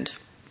 and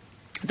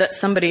that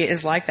somebody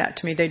is like that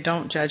to me. They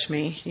don't judge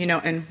me,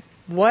 and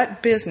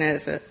what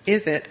business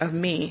is it of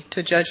me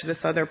to judge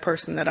this other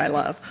person that I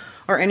love,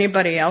 or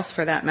anybody else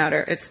for that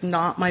matter? It's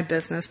not my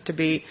business to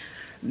be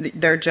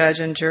their judge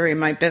and jury.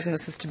 My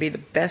business is to be the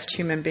best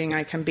human being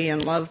I can be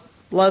and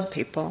love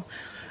people.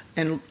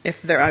 And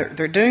if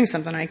they're doing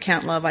something I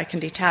can't love, I can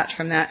detach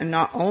from that and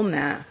not own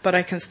that, but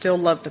I can still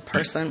love the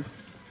person.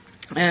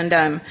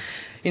 And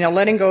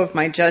letting go of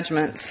my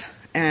judgments.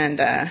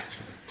 And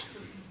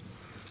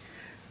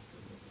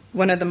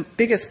one of the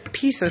biggest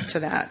pieces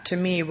to that, to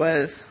me,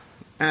 was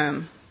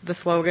the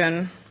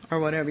slogan, or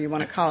whatever you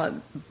want to call it,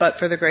 "But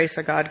for the grace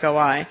of God go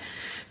I."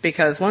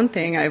 Because one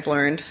thing I've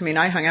learned,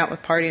 I hung out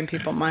with partying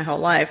people my whole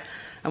life,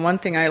 and one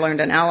thing I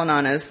learned in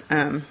Al-Anon is,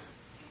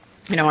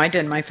 I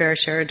did my fair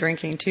share of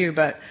drinking too,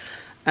 but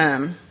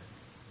in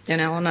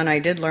Al-Anon I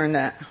did learn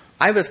that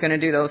I was going to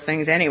do those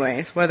things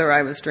anyways, whether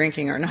I was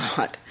drinking or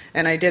not.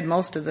 And I did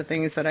most of the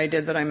things that I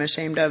did that I'm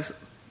ashamed of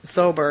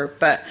sober,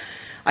 but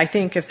I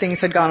think if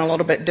things had gone a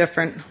little bit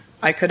different,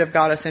 I could have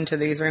got us into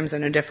these rooms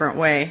in a different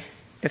way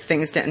if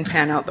things didn't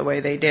pan out the way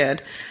they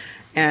did.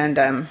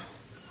 And,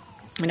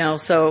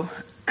 so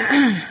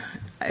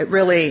it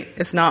really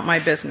is not my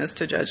business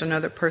to judge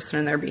another person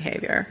and their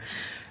behavior.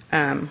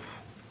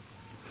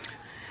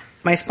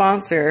 My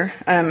sponsor,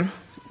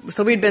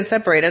 so we'd been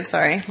separated,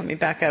 let me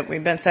back up.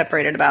 We'd been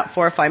separated about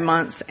 4 or 5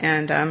 months,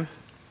 and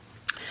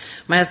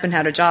my husband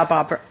had a job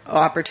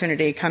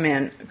opportunity come,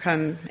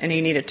 and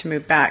he needed to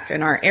move back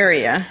in our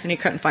area, and he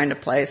couldn't find a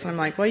place. And I'm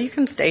like, well, you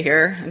can stay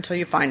here until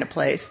you find a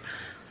place.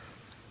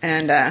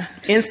 And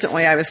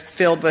instantly I was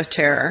filled with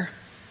terror.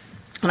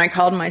 And I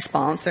called my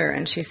sponsor,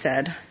 and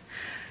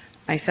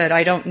I said,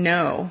 I don't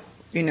know,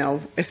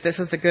 if this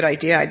is a good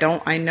idea.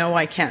 I know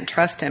I can't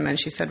trust him. And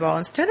she said, well,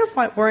 instead of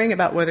worrying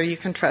about whether you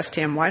can trust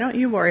him, why don't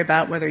you worry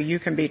about whether you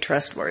can be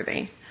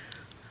trustworthy?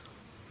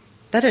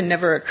 That had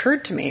never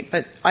occurred to me,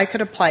 but I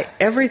could apply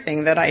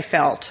everything that I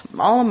felt,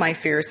 all of my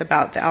fears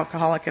about the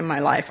alcoholic in my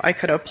life, I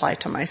could apply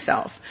to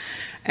myself.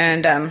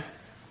 And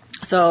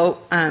so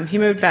he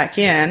moved back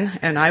in,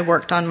 and I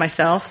worked on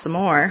myself some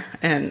more,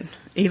 and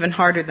even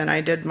harder than I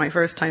did my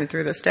first time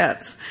through the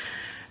steps.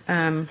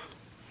 And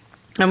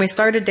we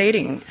started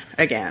dating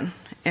again,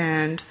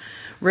 and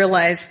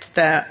realized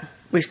that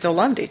we still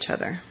loved each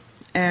other.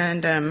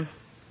 And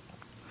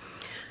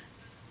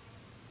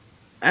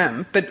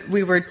but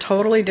we were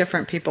totally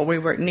different people.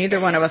 Neither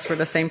one of us were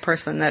the same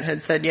person that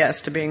had said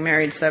yes to being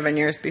married 7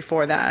 years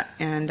before that.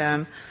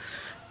 And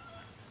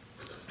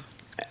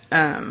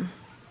I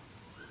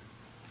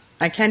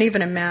can't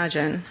even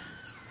imagine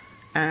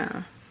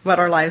what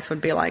our lives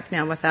would be like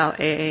now without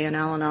AA and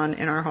Al-Anon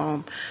in our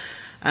home.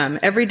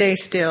 Every day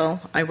still,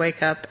 I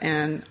wake up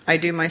and I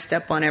do my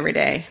step one every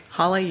day.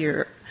 Holly,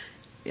 you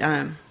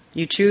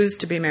choose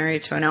to be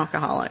married to an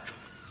alcoholic.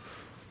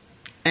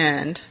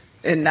 And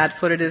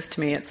that's what it is to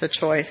me. It's a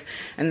choice.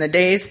 And the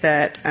days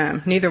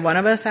that neither one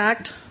of us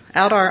act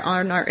out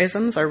on our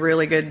isms are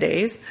really good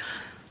days.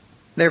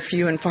 They're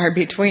few and far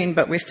between,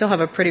 but we still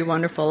have a pretty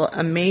wonderful,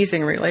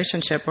 amazing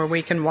relationship where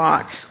we can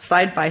walk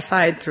side by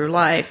side through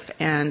life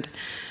and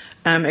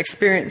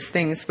experience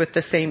things with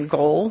the same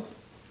goal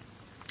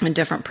and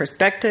different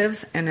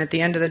perspectives. And at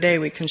the end of the day,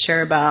 we can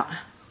share about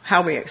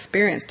how we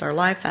experienced our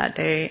life that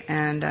day.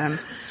 And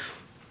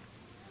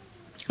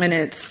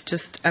it's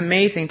just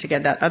amazing to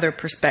get that other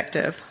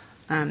perspective.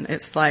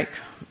 It's like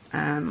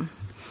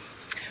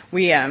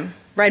we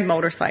ride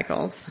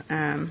motorcycles,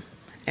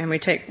 and we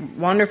take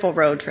wonderful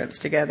road trips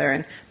together.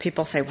 And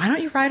people say, why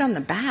don't you ride on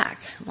the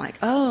back? I'm like,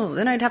 oh,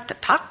 then I'd have to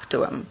talk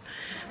to him.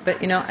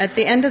 But, at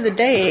the end of the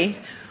day,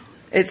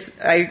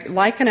 I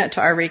liken it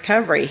to our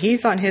recovery.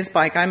 He's on his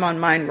bike, I'm on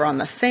mine. We're on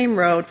the same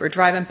road. We're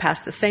driving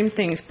past the same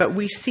things, but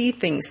we see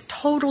things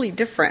totally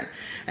different.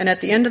 And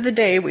at the end of the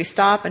day, we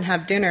stop and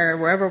have dinner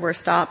wherever we're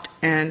stopped.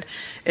 And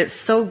it's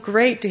so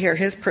great to hear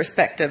his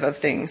perspective of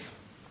things.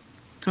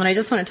 And I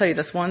just want to tell you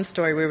this one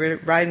story. We were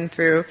riding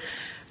through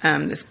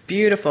this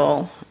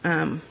beautiful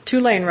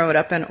 2-lane road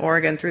up in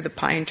Oregon through the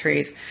pine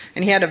trees.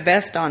 And he had a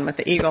vest on with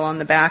the eagle on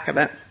the back of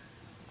it.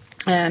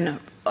 And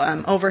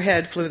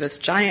overhead flew this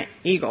giant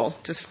eagle,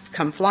 just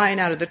come flying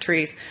out of the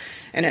trees.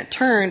 And it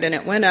turned and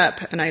it went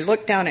up, and I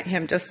looked down at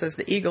him just as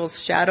the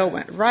eagle's shadow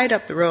went right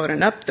up the road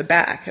and up the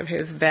back of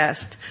his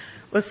vest.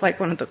 It was like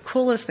one of the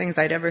coolest things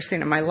I'd ever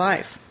seen in my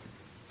life.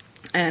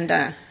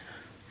 And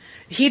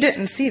he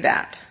didn't see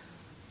that.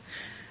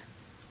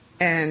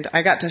 And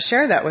I got to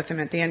share that with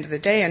him at the end of the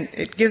day, and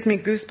it gives me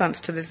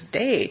goosebumps to this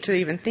day to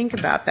even think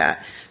about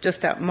that.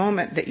 Just that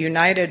moment that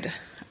united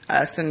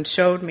us and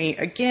showed me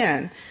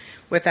again,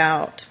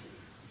 without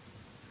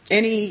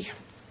any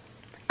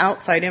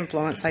outside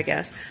influence, I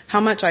guess, how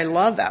much I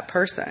love that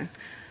person.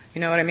 You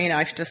know what I mean?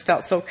 I just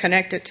felt so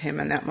connected to him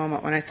in that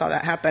moment when I saw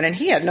that happen. And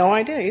he had no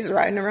idea. He's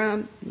riding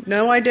around,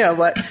 no idea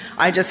what.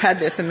 I just had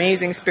this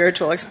amazing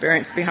spiritual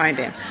experience behind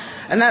him.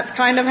 And that's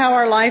kind of how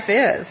our life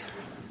is.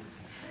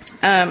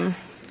 Am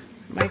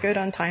I good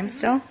on time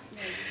still?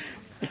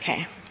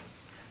 Okay.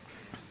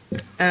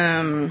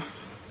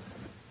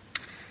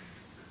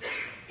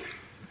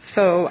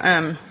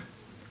 So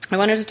I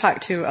wanted to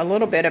talk to you a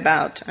little bit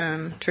about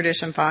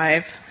Tradition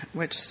 5,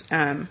 which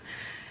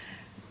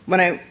when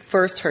I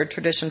first heard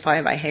Tradition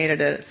 5, I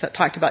hated it. It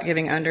talked about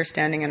giving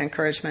understanding and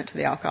encouragement to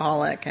the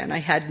alcoholic, and I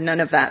had none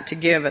of that to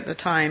give at the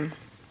time.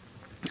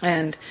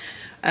 And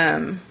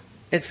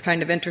it's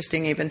kind of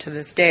interesting even to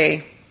this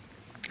day.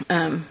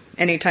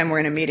 Anytime we're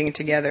in a meeting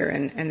together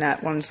and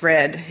that one's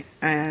read,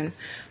 and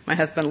my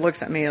husband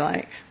looks at me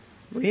like,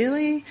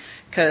 really?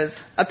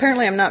 Because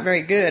apparently I'm not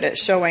very good at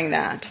showing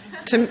that,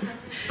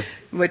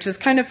 which is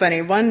kind of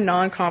funny. One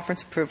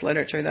non-conference approved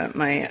literature that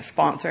my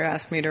sponsor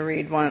asked me to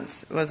read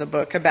once was a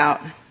book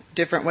about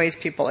different ways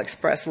people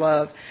express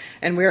love,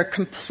 and we are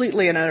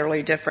completely and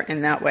utterly different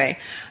in that way.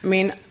 I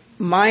mean,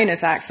 mine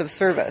is acts of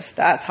service.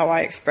 That's how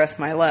I express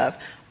my love.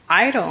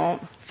 I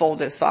don't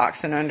fold his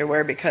socks and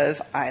underwear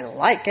because I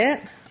like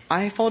it.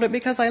 I fold it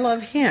because I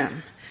love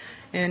him.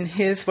 And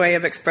his way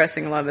of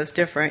expressing love is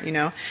different, you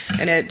know.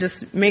 And it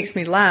just makes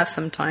me laugh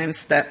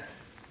sometimes that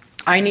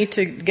I need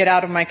to get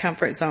out of my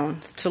comfort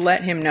zone to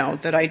let him know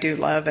that I do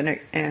love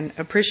and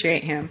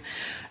appreciate him.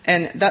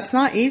 And that's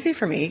not easy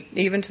for me,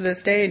 even to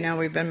this day. Now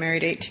we've been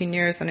married 18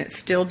 years, and it's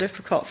still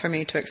difficult for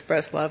me to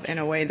express love in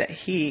a way that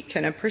he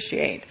can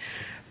appreciate.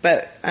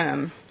 But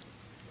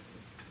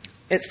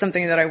it's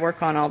something that I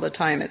work on all the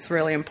time. It's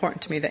really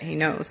important to me that he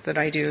knows that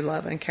I do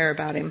love and care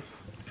about him.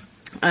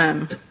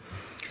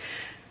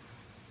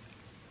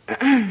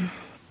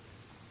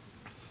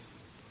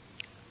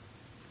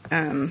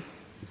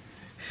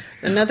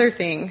 Another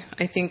thing,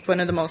 I think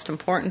one of the most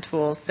important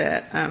tools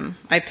that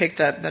I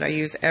picked up that I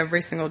use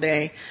every single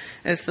day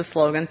is the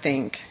slogan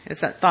THINK.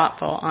 It's that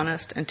thoughtful,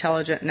 honest,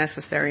 intelligent,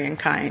 necessary, and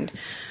kind.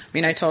 I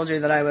mean, I told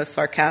you that I was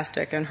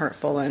sarcastic and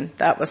hurtful, and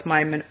that was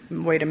my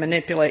way to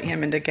manipulate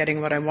him into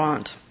getting what I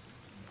want.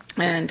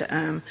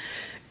 And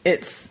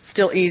it's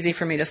still easy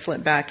for me to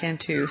slip back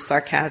into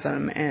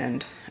sarcasm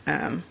and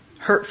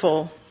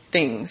hurtful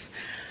things.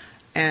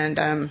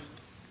 And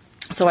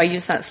so I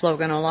use that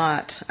slogan a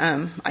lot.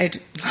 I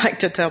like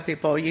to tell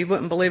people, you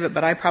wouldn't believe it,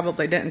 but I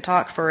probably didn't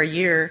talk for a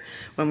year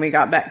when we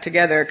got back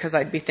together because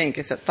I'd be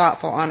thinking, is it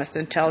thoughtful, honest,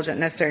 intelligent,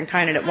 necessary, and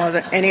kind? And it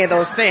wasn't any of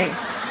those things.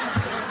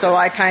 So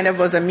I kind of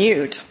was a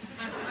mute.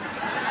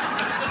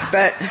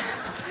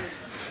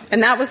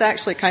 And that was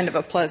actually kind of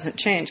a pleasant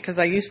change because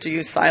I used to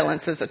use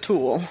silence as a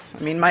tool.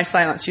 I mean, my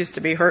silence used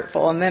to be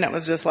hurtful, and then it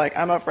was just like,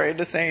 I'm afraid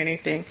to say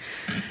anything.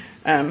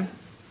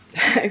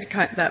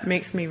 That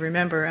makes me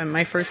remember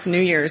my first New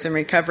Year's in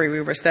recovery.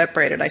 We were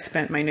separated. I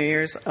spent my New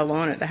Year's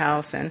alone at the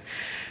house, and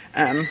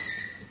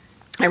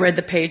I read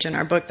the page in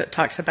our book that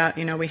talks about,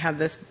 we have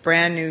this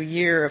brand new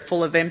year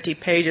full of empty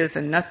pages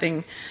and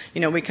nothing,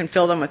 we can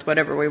fill them with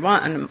whatever we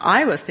want. And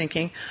I was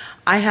thinking,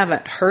 I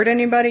haven't hurt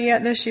anybody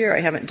yet this year. I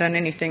haven't done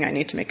anything I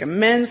need to make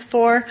amends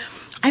for.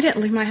 I didn't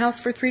leave my house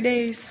for 3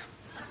 days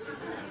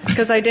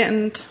because I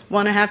didn't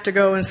want to have to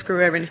go and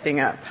screw everything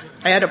up.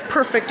 I had a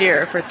perfect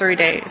year for 3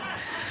 days.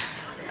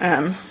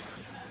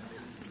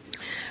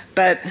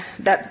 But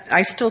that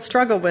I still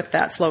struggle with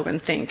that slogan,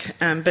 think.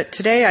 But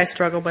today I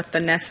struggle with the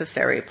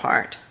necessary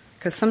part.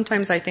 Because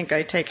sometimes I think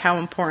I take how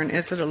important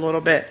is it a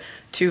little bit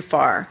too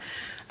far.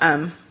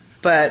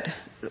 But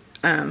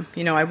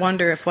I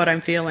wonder if what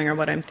I'm feeling or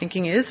what I'm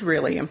thinking is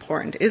really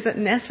important. Is it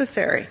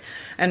necessary?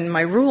 And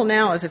my rule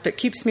now is if it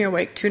keeps me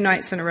awake 2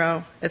 nights in a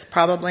row, it's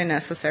probably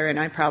necessary and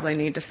I probably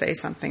need to say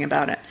something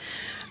about it.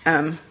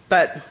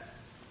 But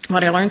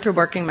what I learned through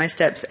working my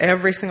steps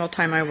every single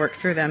time I work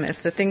through them is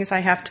the things I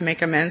have to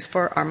make amends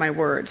for are my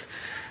words.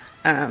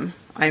 I'm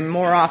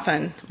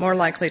more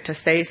likely to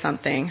say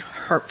something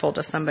hurtful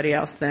to somebody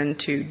else than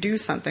to do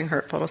something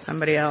hurtful to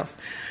somebody else.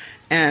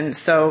 And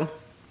so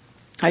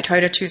I try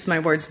to choose my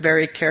words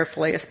very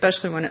carefully,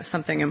 especially when it's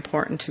something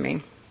important to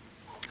me.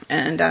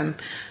 And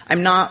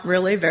I'm not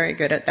really very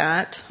good at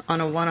that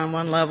on a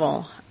one-on-one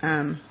level,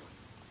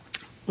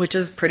 which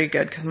is pretty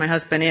good because my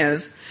husband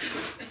is.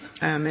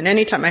 And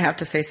anytime I have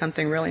to say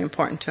something really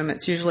important to him,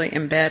 it's usually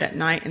in bed at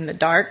night in the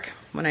dark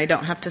when I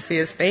don't have to see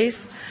his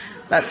face.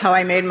 That's how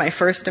I made my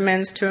first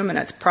amends to him, and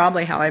it's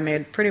probably how I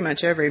made pretty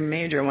much every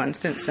major one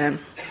since then.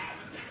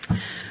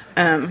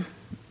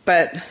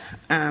 But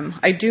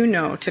I do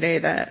know today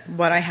that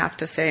what I have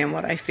to say and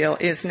what I feel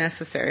is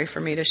necessary for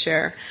me to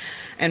share.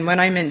 And when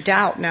I'm in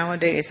doubt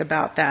nowadays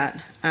about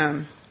that,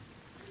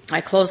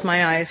 I close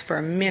my eyes for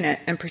a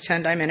minute and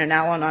pretend I'm in an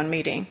Al-Anon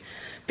meeting.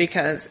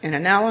 Because in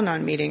an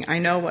Al-Anon meeting, I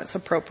know what's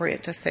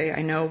appropriate to say.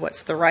 I know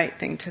what's the right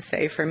thing to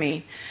say for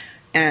me.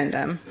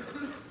 And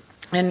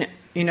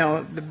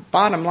the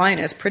bottom line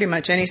is pretty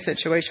much any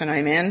situation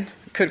I'm in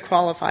could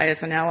qualify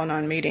as an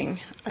Al-Anon meeting.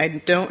 I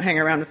don't hang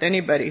around with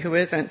anybody who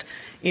isn't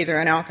either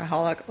an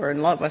alcoholic or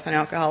in love with an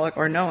alcoholic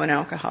or know an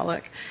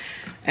alcoholic.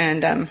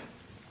 And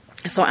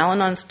so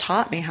Al-Anon's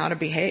taught me how to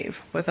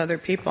behave with other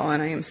people,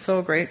 and I am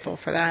so grateful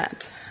for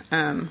that.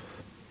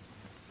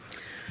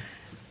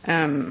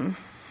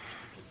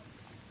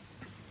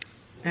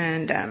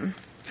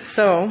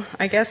 So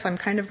I guess I'm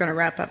kind of going to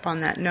wrap up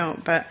on that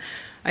note, but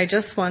I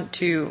just want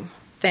to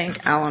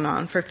thank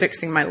Al-Anon for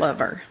fixing my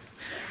lover.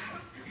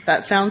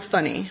 That sounds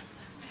funny.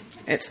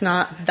 It's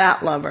not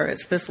that lover,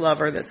 it's this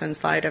lover that's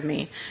inside of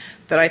me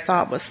that I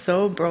thought was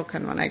so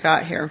broken when I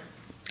got here.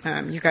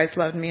 You guys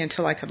loved me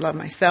until I could love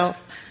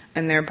myself,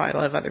 and thereby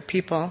love other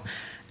people.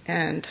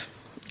 And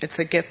it's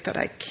a gift that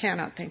I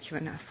cannot thank you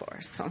enough for.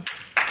 So,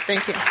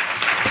 thank you.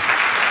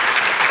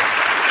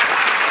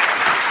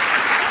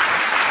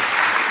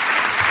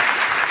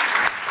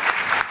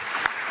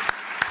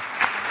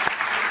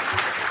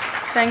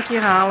 Thank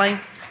you, Holly.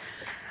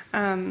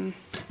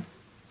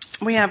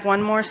 We have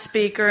one more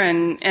speaker,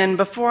 and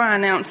before I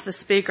announce the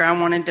speaker, I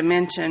wanted to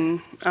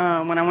mention,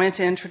 when I went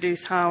to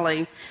introduce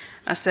Holly,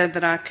 I said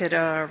that I could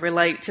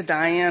relate to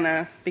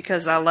Diana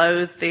because I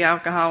loathe the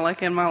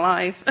alcoholic in my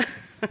life.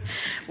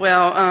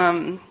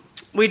 Well,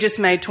 we just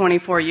made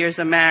 24 years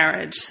of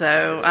marriage,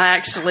 so I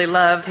actually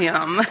love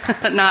him,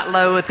 not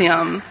loathe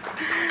him.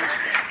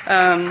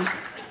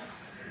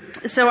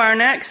 So our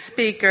next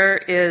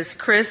speaker is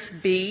Chris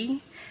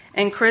B.,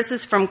 and Chris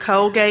is from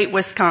Colgate,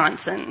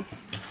 Wisconsin.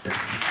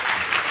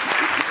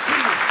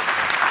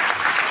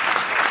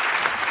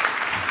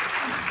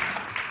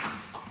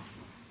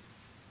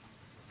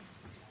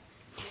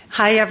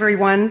 Hi,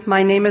 everyone.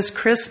 My name is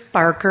Chris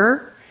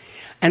Barker,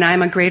 and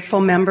I'm a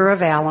grateful member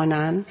of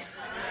Al-Anon.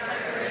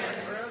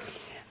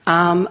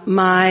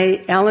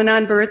 My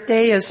Al-Anon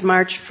birthday is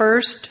March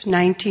 1st,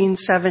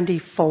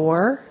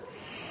 1974,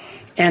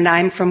 and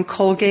I'm from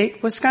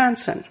Colgate,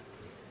 Wisconsin.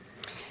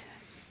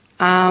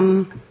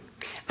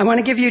 I want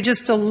to give you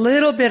just a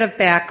little bit of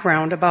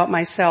background about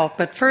myself,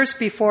 but first,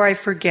 before I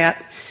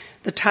forget,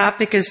 the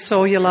topic is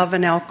So You Love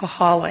an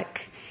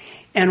Alcoholic.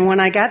 And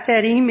when I got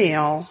that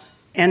email,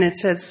 and it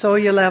said, So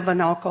You Love an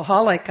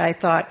Alcoholic, I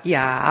thought,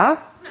 yeah.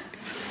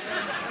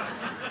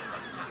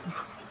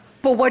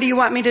 But what do you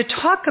want me to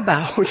talk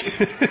about?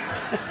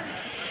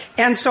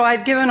 And so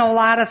I've given a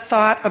lot of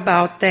thought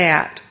about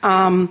that.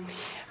 I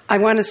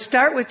want to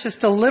start with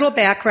just a little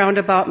background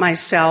about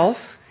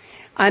myself.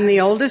 I'm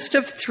the oldest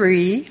of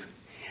three.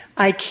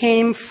 I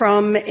came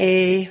from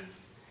a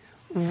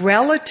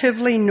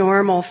relatively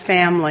normal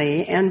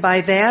family, and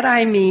by that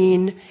I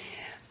mean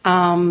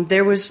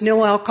there was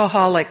no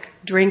alcoholic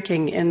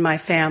drinking in my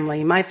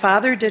family. My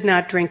father did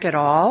not drink at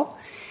all.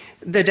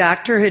 The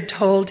doctor had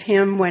told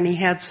him when he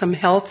had some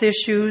health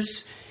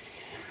issues,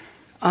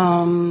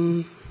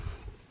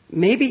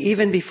 maybe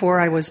even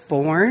before I was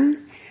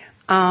born,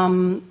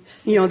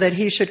 that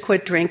he should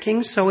quit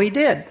drinking, so he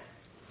did.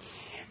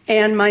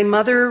 And my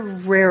mother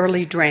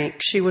rarely drank.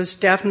 She was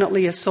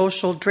definitely a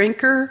social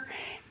drinker,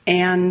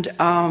 and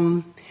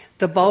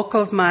the bulk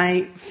of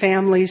my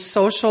family's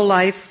social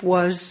life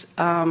was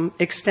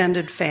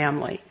extended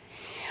family.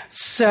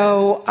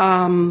 So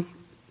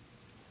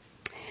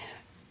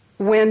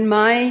when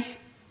my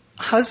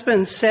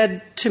husband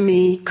said to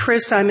me,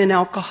 Chris, I'm an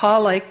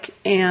alcoholic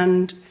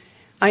and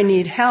I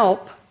need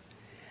help,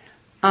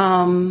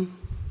 the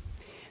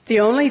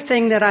only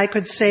thing that I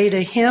could say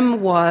to him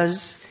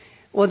was,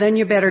 well, then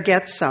you better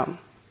get some,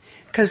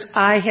 because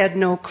I had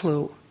no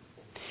clue.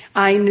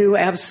 I knew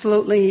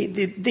absolutely,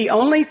 the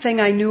only thing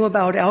I knew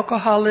about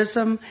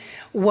alcoholism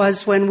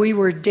was when we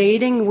were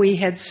dating, we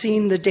had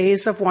seen The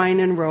Days of Wine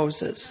and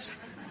Roses.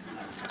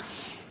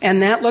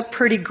 And that looked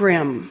pretty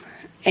grim.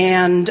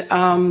 And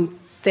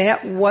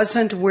that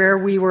wasn't where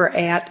we were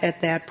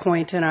at that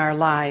point in our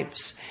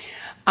lives.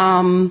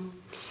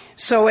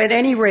 So at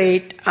any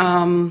rate,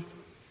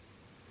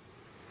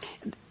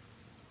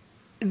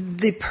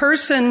 the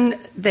person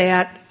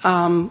that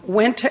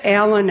went to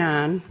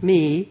Al-Anon,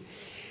 me,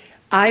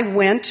 I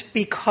went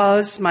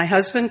because my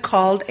husband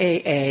called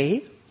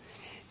AA,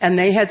 and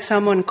they had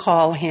someone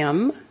call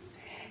him,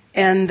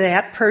 and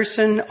that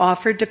person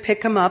offered to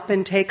pick him up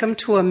and take him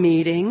to a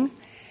meeting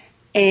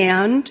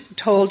and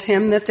told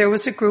him that there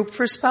was a group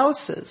for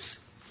spouses.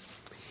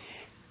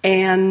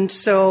 And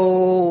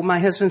so my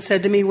husband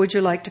said to me, would you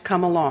like to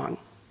come along?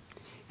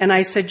 And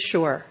I said,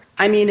 sure.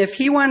 I mean, if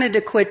he wanted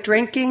to quit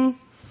drinking,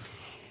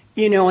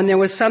 and there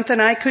was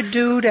something I could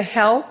do to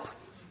help,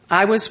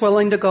 I was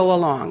willing to go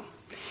along.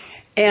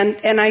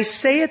 And I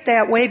say it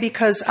that way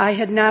because I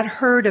had not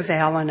heard of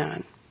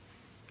Al-Anon.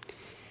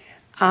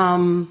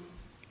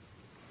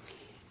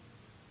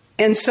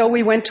 And so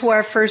we went to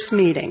our first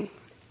meeting.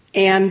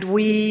 And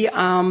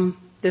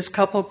this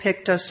couple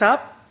picked us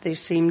up. They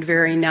seemed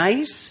very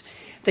nice.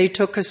 They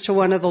took us to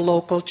one of the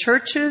local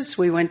churches.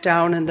 We went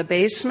down in the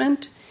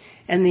basement,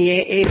 and the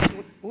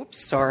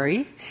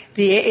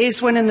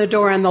AAs went in the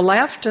door on the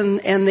left, and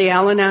the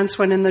Al-Anons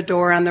went in the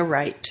door on the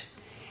right.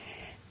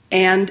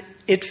 And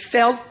it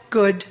felt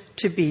good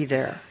to be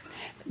there.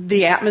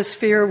 The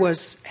atmosphere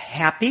was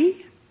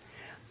happy.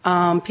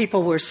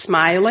 People were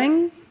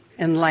smiling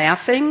and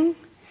laughing.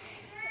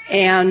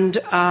 And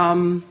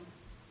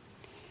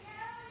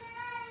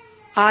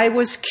I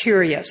was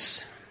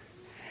curious.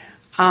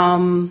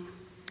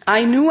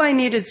 I knew I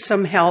needed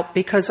some help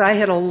because I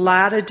had a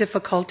lot of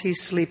difficulty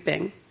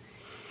sleeping.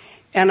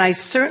 And I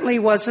certainly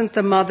wasn't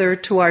the mother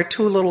to our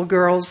two little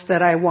girls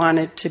that I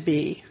wanted to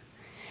be.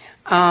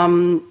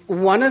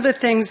 One of the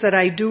things that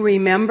I do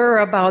remember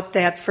about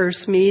that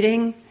first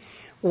meeting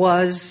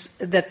was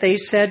that they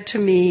said to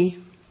me,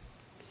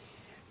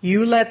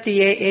 you let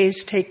the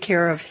AAs take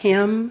care of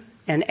him,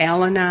 and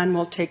Al-Anon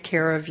will take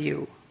care of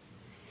you.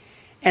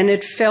 And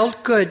it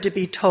felt good to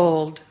be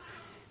told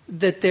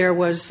that there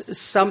was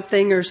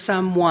something or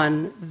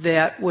someone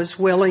that was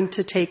willing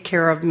to take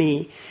care of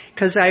me.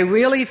 Because I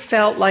really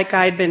felt like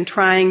I'd been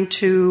trying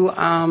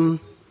to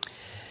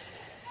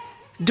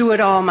do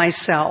it all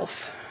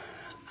myself.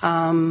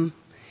 I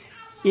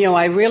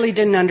really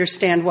didn't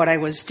understand what I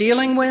was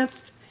dealing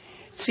with.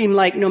 It seemed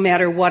like no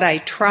matter what I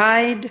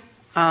tried,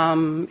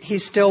 he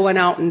still went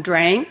out and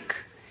drank.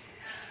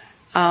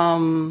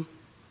 And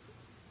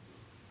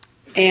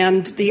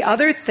the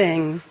other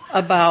thing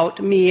about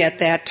me at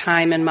that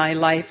time in my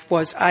life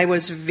was I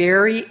was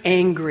very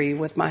angry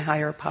with my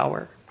higher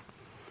power.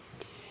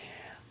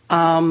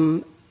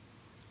 I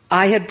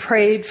had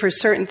prayed for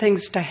certain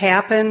things to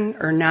happen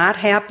or not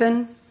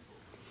happen,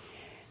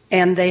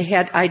 and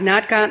I'd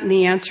not gotten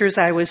the answers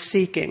I was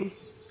seeking.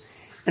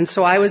 And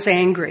so I was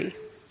angry.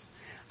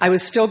 I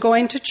was still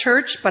going to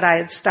church, but I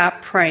had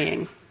stopped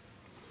praying.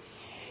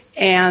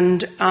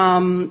 And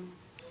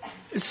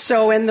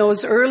so in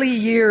those early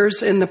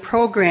years in the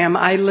program,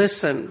 I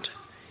listened.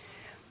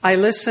 I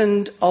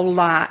listened a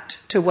lot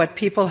to what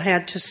people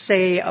had to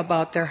say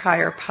about their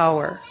higher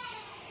power.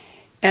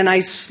 And I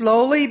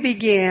slowly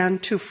began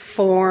to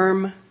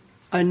form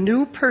a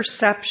new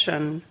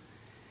perception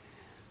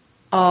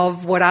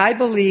of what I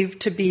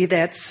believed to be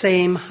that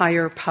same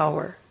higher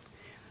power.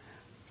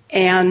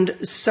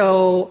 And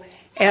so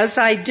as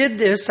I did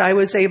this, I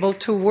was able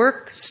to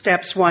work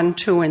steps 1,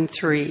 2, and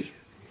 3.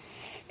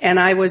 And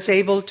I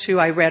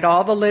read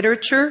all the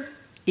literature.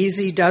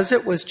 Easy Does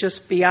It was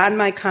just beyond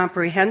my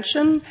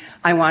comprehension.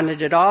 I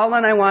wanted it all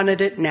and I wanted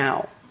it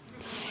now.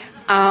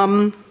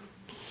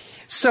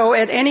 So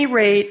at any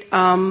rate,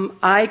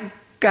 I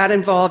got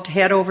involved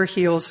head over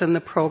heels in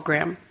the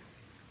program.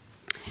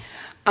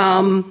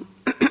 The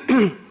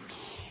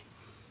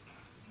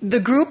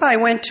group I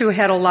went to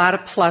had a lot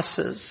of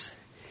pluses.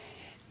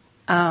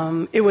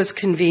 It was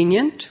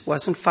convenient,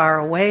 wasn't far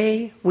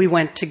away. We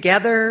went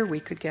together.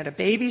 We could get a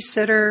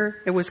babysitter.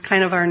 It was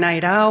kind of our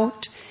night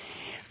out.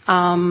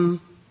 The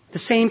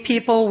same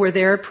people were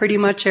there pretty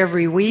much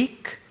every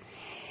week.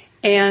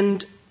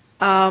 And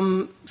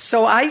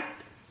so I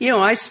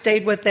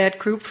stayed with that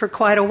group for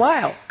quite a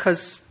while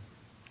because,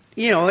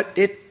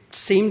 it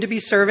seemed to be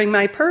serving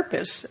my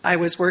purpose. I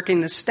was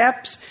working the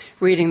steps,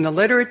 reading the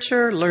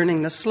literature,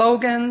 learning the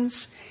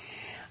slogans.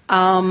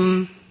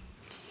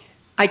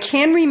 I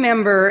can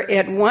remember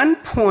at one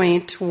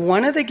point,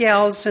 one of the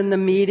gals in the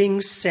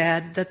meeting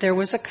said that there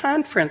was a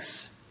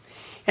conference,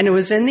 and it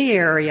was in the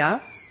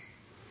area,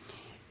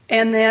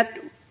 and that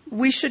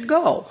we should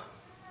go.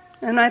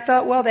 And I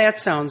thought, well, that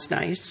sounds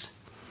nice.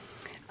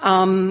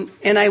 And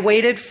I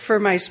waited for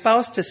my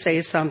spouse to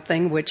say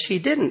something, which he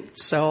didn't.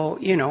 So,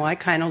 I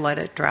kind of let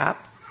it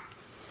drop.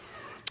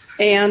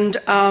 And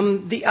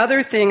the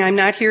other thing, I'm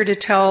not here to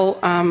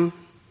tell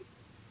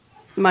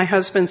my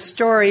husband's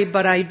story,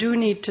 but I do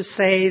need to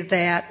say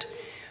that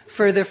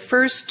for the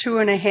first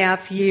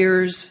 2.5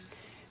 years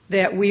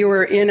that we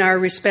were in our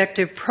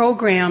respective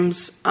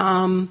programs,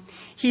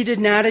 he did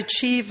not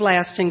achieve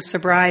lasting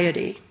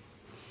sobriety.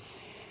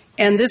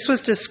 And this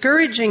was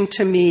discouraging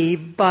to me,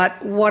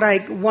 but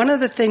one of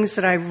the things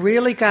that I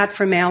really got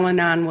from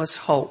Al-Anon was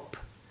hope.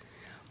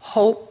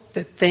 Hope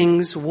that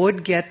things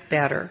would get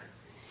better.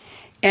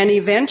 And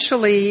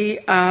eventually,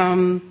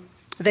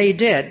 they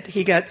did.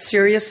 He got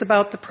serious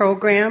about the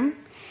program.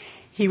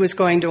 He was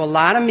going to a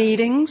lot of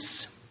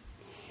meetings.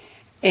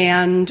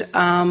 And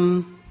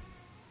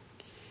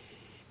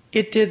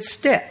it did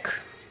stick,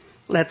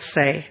 let's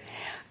say.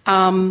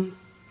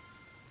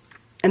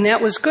 And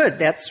that was good.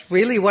 That's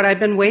really what I've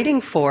been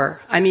waiting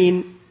for. I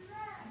mean,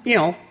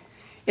 in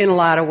a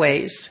lot of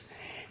ways.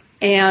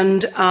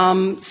 And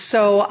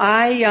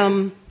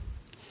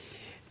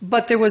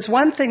but there was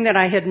one thing that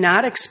I had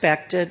not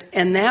expected,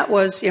 and that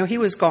was, he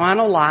was gone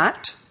a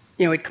lot.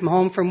 He'd come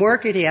home from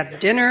work, he'd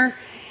have dinner,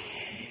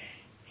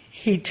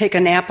 he'd take a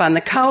nap on the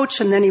couch,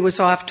 and then he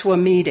was off to a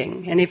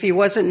meeting. And if he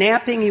wasn't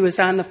napping, he was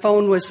on the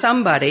phone with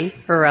somebody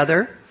or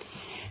other.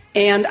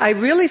 And I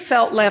really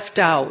felt left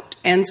out.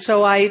 And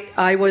so I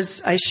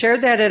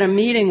shared that at a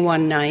meeting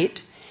one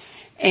night,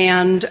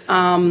 and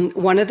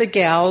one of the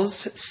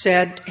gals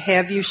said,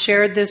 "Have you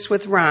shared this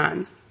with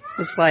Ron?" I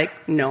was like,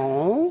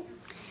 "No."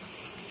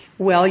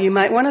 "Well, you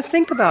might want to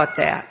think about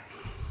that."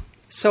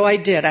 So I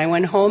did. I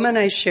went home and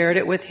I shared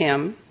it with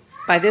him.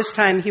 By this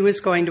time, he was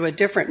going to a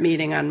different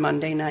meeting on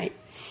Monday night.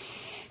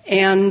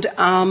 And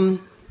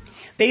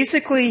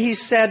basically he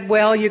said,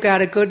 "Well, you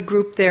got a good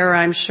group there.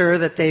 I'm sure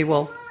that they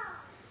will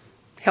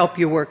help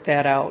you work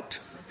that out."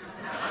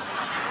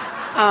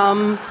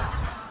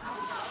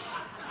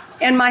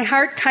 And my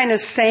heart kind of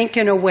sank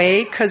in a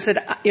way because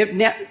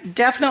it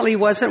definitely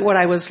wasn't what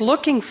I was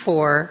looking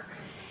for,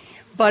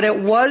 but it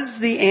was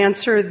the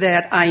answer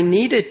that I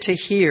needed to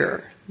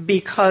hear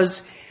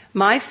because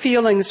my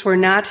feelings were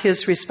not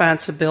his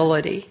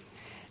responsibility.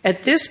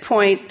 At this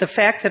point, the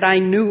fact that I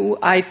knew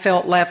I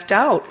felt left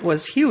out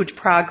was huge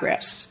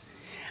progress.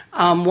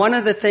 One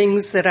of the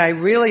things that I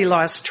really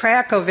lost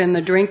track of in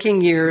the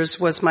drinking years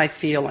was my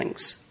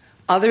feelings,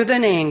 other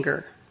than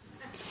anger.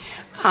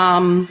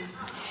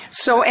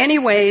 So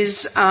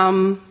anyways,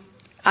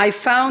 I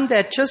found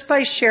that just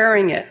by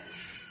sharing it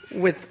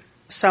with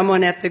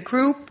someone at the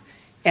group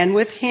and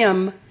with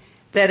him,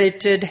 that it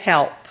did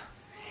help.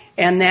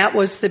 And that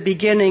was the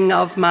beginning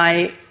of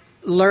my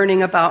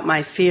learning about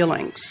my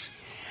feelings.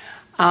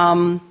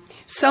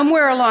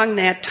 Somewhere along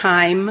that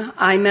time,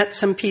 I met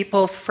some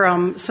people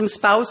from, some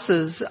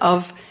spouses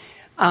of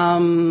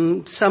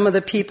some of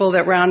the people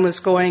that Ron was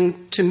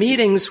going to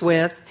meetings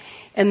with,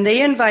 and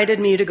they invited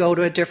me to go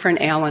to a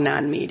different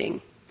Al-Anon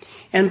meeting.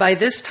 And by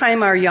this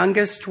time, our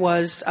youngest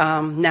was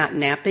not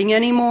napping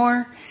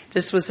anymore.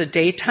 This was a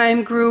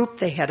daytime group.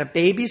 They had a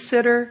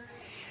babysitter.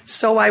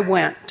 So I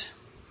went.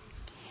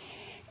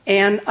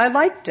 And I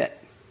liked it.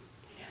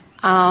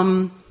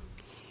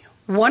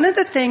 One of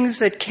the things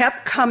that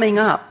kept coming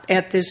up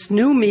at this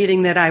new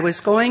meeting that I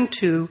was going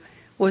to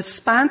was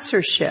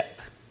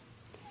sponsorship.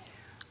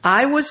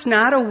 I was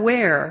not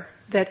aware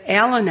that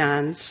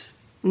Al-Anons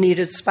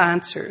needed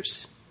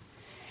sponsors.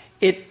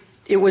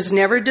 It was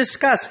never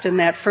discussed in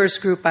that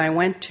first group I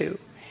went to.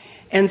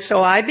 And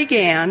so I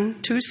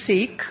began to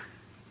seek,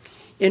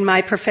 in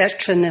my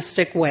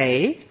perfectionistic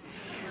way,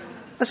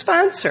 a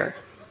sponsor.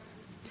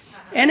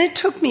 And it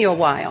took me a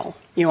while.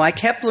 You know, I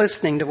kept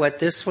listening to what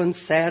this one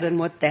said and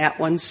what that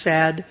one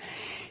said.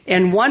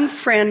 And one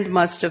friend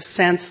must have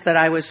sensed that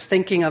I was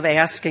thinking of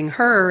asking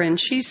her, and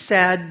she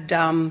said,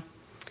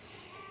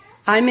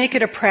 I make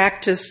it a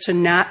practice to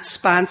not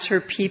sponsor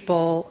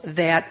people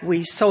that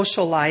we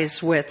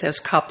socialize with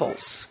as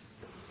couples.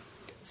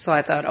 So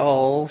I thought,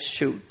 oh,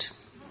 shoot.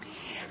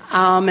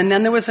 And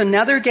then there was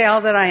another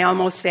gal that I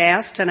almost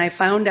asked, and I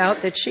found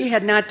out that she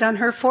had not done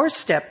her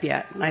 4-step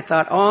yet. And I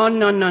thought, oh,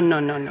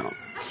 no.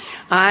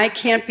 I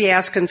can't be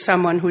asking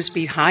someone who's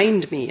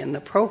behind me in the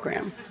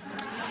program.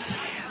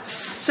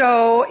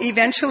 So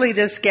eventually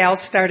this gal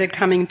started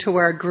coming to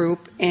our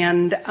group,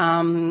 and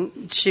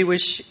she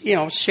was,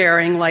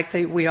 sharing like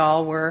we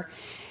all were.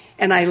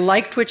 And I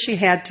liked what she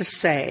had to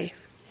say.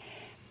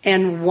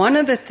 And one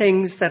of the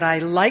things that I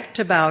liked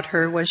about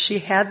her was she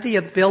had the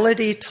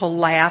ability to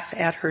laugh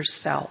at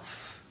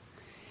herself.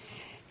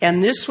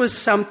 And this was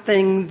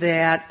something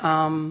that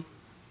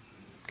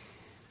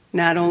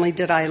not only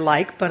did I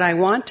like, but I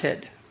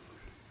wanted.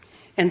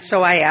 And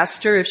so I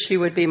asked her if she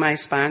would be my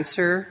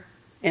sponsor.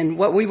 And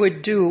what we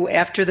would do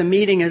after the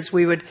meeting is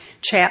we would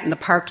chat in the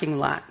parking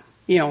lot,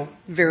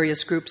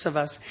 various groups of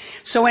us.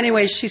 So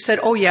anyway, she said,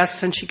 oh,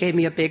 yes, and she gave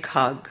me a big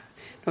hug.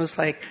 I was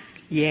like,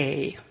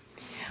 yay.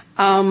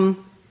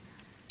 So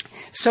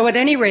at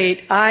any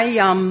rate,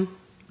 I,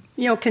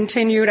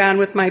 continued on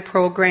with my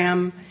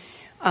program,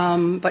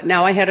 but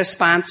now I had a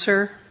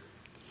sponsor.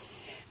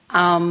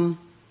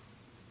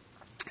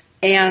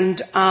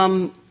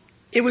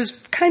 It was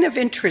kind of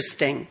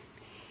interesting.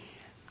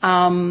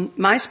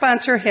 My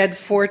sponsor had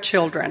 4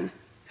 children.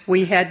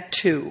 We had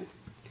 2.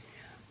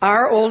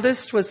 Our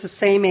oldest was the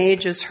same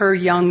age as her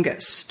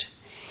youngest.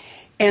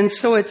 And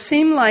so it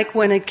seemed like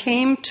when it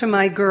came to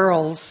my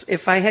girls,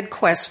 if I had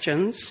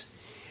questions,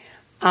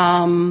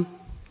 there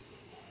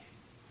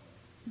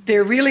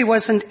really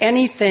wasn't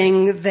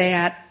anything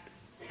that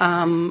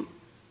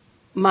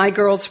my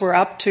girls were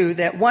up to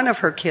that one of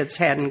her kids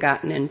hadn't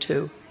gotten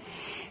into.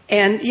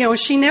 And,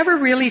 she never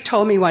really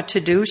told me what to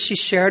do. She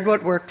shared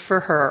what worked for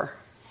her.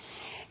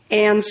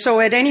 And so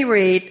at any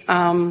rate,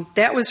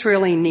 that was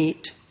really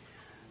neat.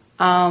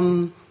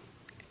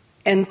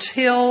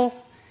 Until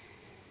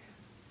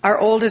our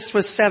oldest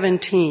was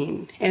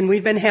 17, and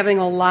we'd been having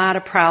a lot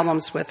of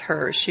problems with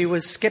her. She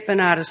was skipping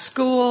out of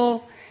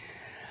school,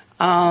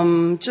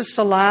 just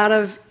a lot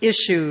of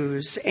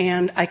issues.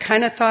 And I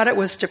kind of thought it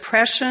was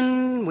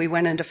depression. We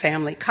went into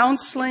family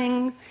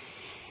counseling.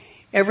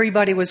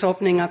 Everybody was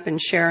opening up and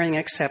sharing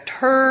except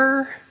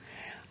her.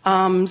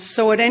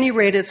 So at any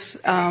rate, it's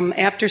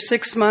after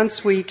 6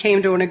 months, we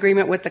came to an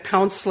agreement with the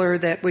counselor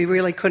that we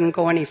really couldn't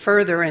go any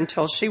further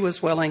until she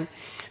was willing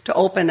to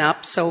open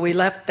up. So we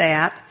left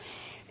that.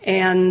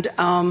 And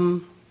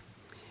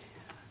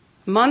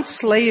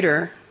months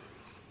later,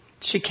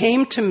 she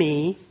came to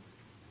me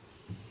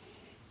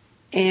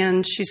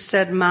and she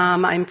said,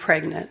 Mom, I'm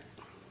pregnant.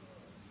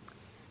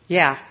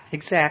 Yeah,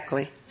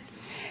 exactly.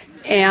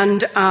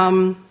 And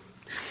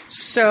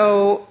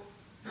so,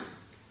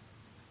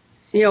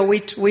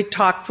 we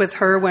talked with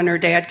her when her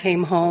dad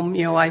came home.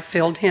 I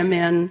filled him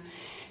in,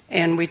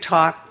 and we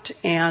talked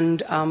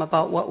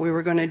about what we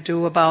were going to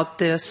do about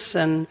this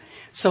and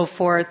so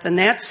forth. And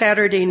that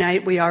Saturday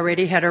night, we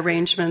already had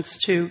arrangements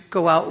to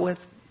go out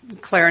with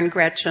Claire and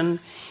Gretchen.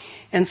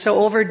 And so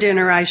over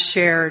dinner, I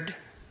shared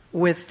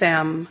with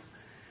them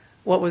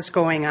what was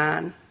going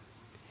on.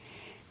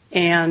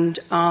 And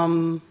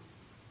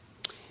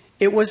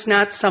it was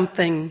not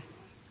something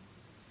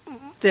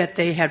that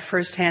they had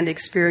firsthand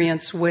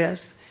experience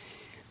with.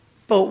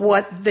 But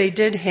what they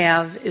did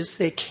have is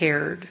they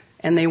cared,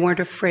 and they weren't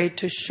afraid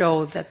to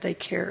show that they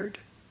cared.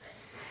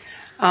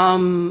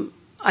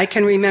 I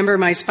can remember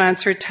my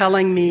sponsor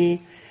telling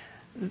me,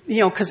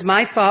 because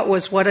my thought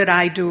was, what did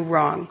I do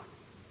wrong?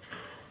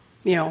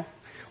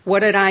 What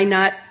did I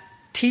not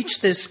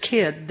teach this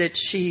kid that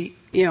she,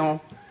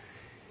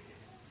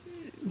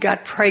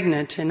 got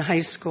pregnant in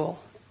high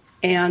school.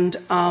 And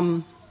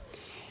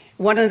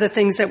one of the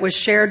things that was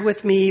shared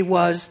with me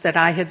was that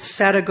I had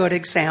set a good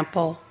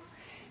example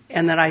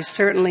and that I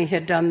certainly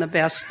had done the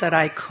best that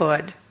I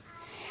could.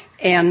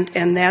 And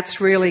that's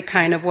really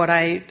kind of what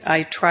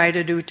I try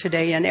to do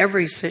today in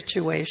every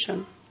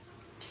situation.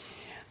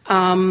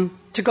 To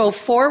go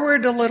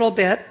forward a little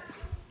bit,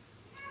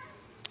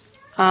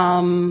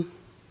 5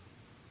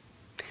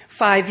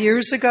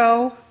 years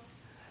ago,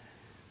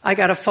 I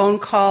got a phone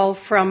call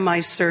from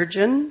my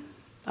surgeon.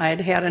 I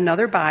had had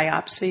another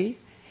biopsy,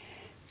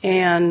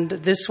 and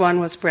this one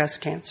was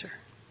breast cancer.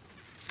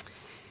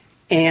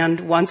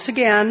 And once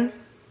again,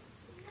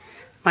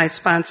 my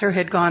sponsor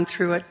had gone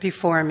through it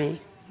before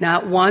me.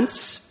 Not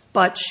once,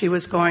 but she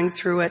was going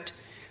through it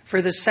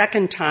for the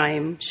second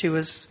time. She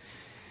was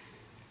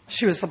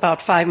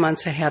about 5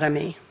 months ahead of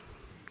me.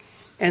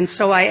 And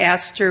so I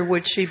asked her,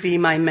 would she be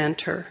my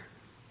mentor?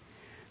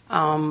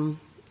 And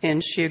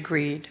she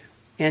agreed.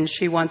 And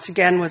she once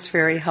again was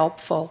very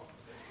helpful.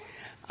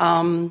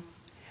 I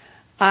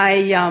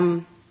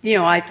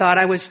thought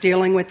I was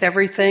dealing with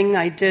everything.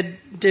 I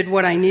did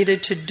what I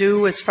needed to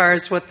do as far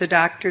as what the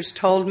doctors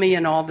told me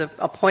and all the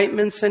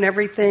appointments and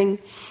everything.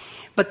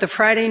 But the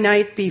Friday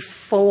night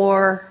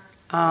before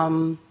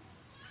I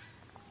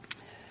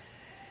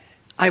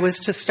was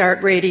to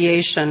start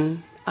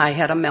radiation, I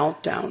had a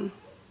meltdown.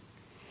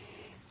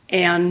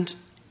 And,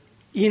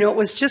 it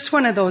was just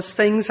one of those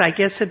things I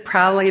guess had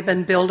probably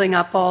been building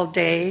up all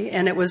day,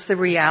 and it was the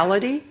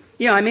reality.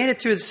 I made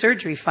it through the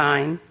surgery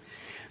fine.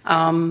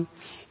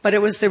 But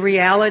it was the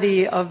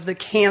reality of the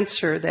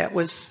cancer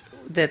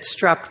that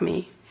struck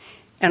me.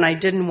 And I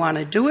didn't want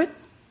to do it.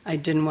 I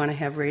didn't want to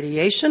have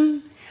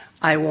radiation.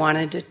 I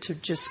wanted it to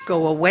just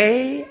go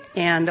away.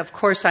 And of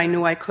course I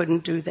knew I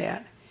couldn't do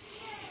that.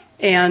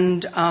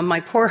 And my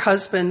poor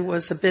husband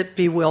was a bit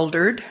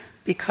bewildered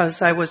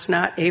because I was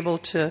not able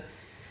to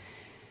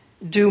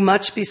do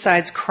much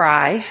besides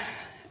cry.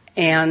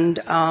 And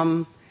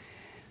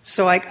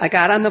so I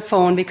got on the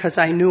phone because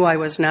I knew I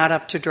was not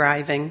up to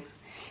driving.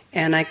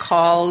 And I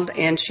called,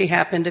 and she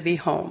happened to be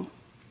home.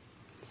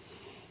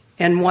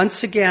 And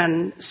once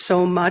again,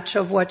 so much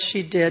of what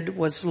she did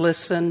was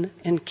listen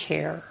and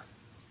care.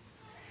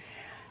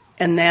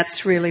 And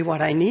that's really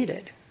what I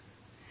needed.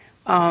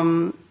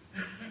 I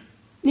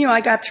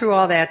got through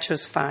all that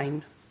just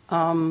fine.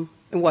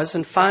 It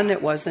wasn't fun,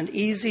 it wasn't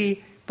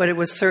easy, but it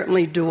was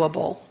certainly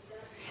doable.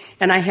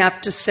 And I have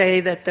to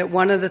say that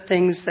one of the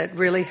things that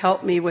really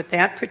helped me with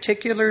that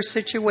particular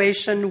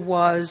situation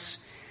was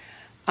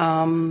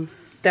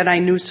that I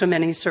knew so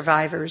many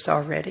survivors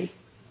already.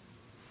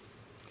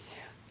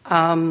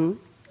 I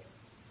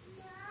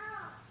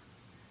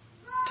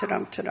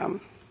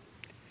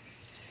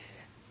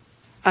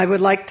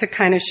would like to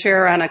kind of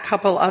share on a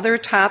couple other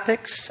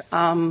topics.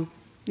 I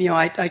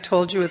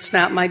told you it's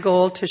not my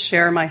goal to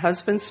share my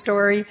husband's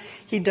story.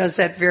 He does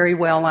that very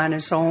well on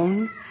his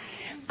own.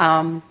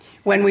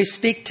 When we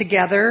speak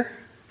together,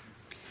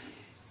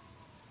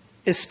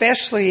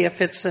 especially if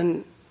it's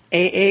an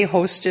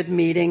AA-hosted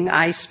meeting,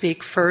 I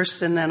speak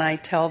first and then I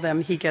tell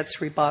them he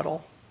gets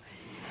rebuttal.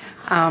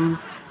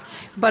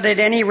 But at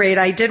any rate,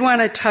 I did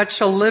want to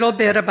touch a little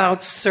bit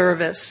about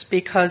service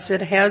because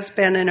it has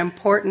been an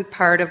important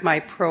part of my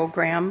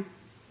program.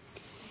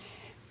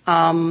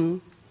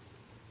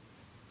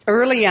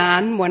 Early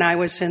on, when I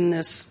was in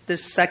this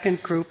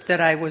second group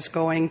that I was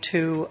going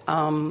to,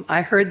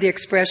 I heard the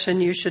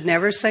expression, you should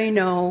never say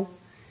no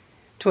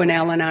to an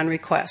Al-Anon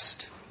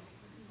request.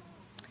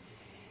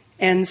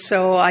 And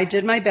so I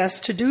did my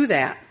best to do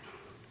that.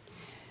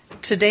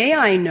 Today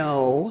I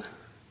know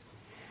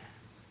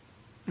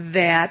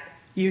that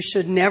you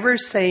should never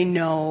say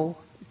no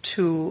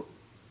to,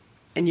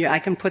 and I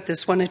can put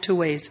this one of two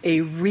ways,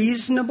 a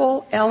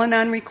reasonable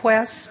Al-Anon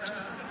request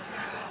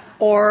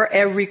or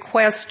a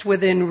request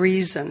within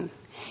reason.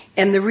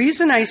 And the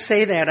reason I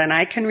say that, and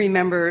I can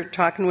remember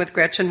talking with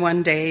Gretchen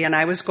one day, and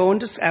I was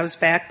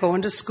back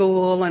going to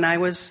school, and I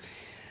was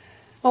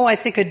I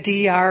think a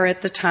DR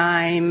at the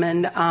time,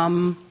 and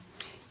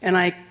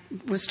I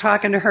was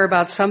talking to her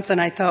about something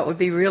I thought would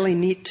be really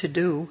neat to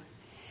do.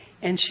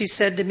 And she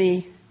said to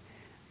me,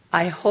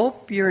 I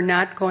hope you're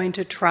not going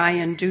to try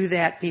and do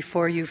that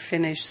before you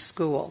finish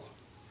school.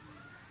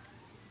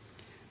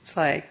 It's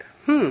like,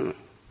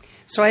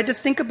 So I had to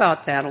think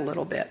about that a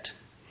little bit.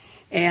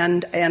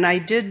 And I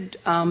did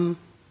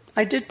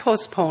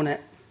postpone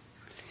it.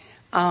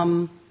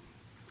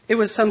 It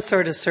was some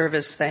sort of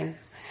service thing.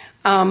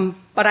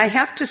 But I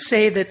have to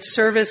say that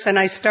service, and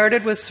I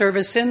started with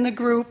service in the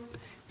group,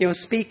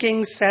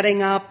 speaking,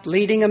 setting up,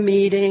 leading a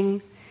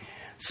meeting,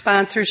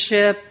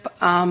 sponsorship,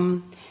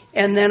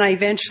 and then I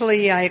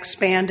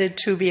expanded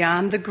to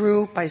beyond the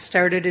group. I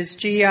started as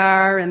GR,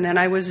 and then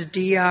I was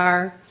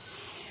DR.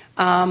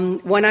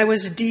 When I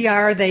was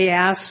DR, they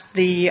asked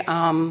the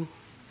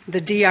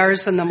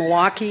DRs in the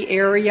Milwaukee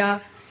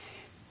area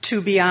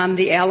to be on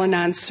the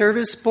Al-Anon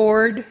Service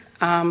Board,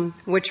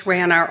 which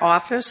ran our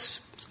office,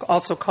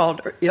 also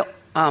called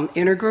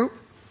Intergroup.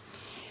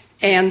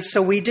 And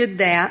so we did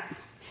that.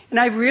 And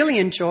I really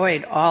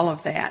enjoyed all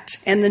of that.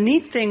 And the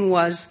neat thing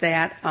was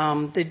that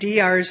the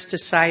DRs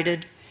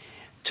decided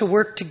to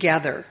work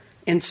together.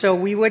 And so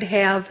we would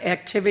have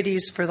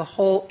activities for the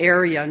whole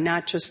area,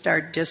 not just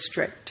our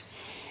district.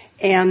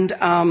 And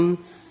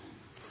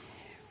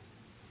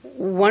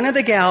one of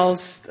the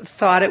gals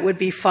thought it would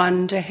be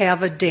fun to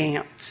have a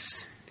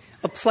dance,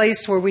 a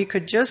place where we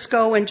could just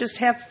go and just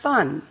have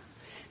fun.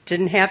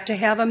 Didn't have to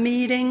have a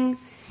meeting,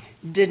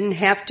 didn't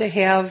have to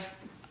have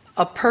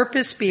a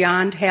purpose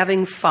beyond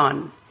having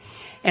fun.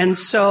 And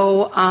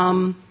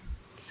so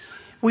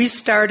we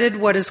started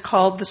what is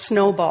called the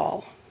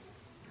Snowball.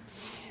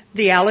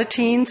 The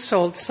Alateens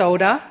sold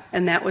soda,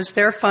 and that was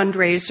their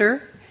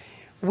fundraiser.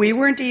 We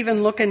weren't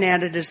even looking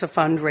at it as a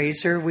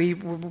fundraiser. We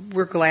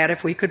were glad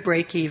if we could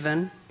break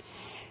even.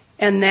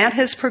 And that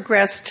has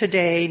progressed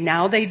today.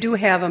 Now they do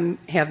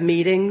have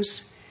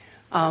meetings.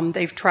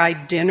 They've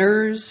tried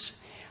dinners.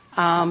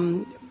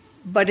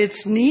 But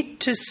it's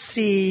neat to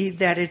see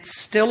that it's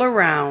still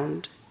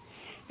around,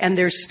 and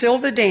there's still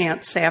the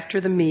dance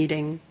after the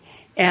meeting,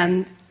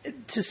 and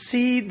to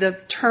see the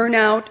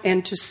turnout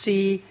and to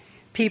see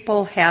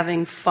people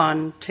having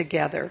fun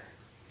together.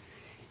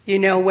 You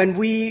know, when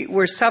we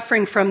were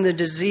suffering from the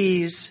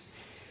disease,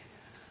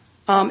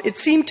 it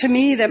seemed to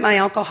me that my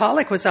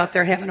alcoholic was out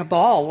there having a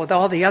ball with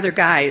all the other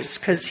guys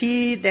because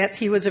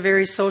he was a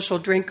very social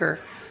drinker.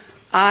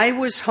 I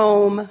was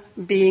home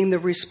being the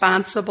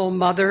responsible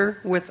mother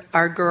with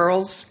our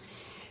girls,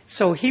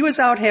 so he was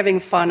out having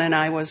fun and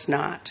I was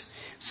not.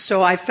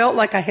 So I felt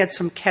like I had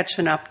some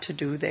catching up to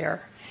do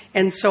there.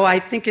 And so I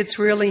think it's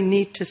really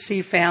neat to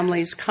see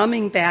families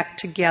coming back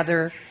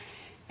together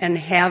and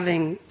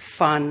having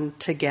fun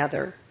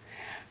together.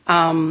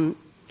 Another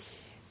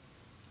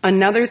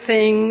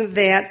thing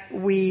that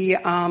we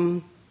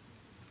have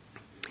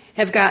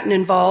gotten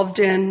involved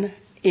in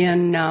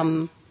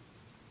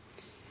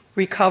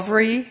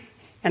recovery,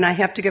 and I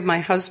have to give my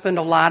husband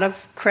a lot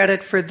of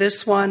credit for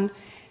this one,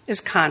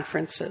 is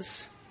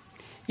conferences.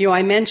 You know,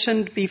 I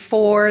mentioned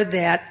before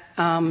that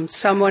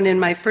someone in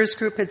my first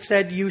group had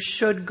said, you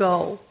should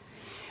go.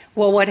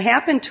 Well, what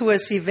happened to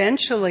us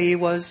eventually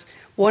was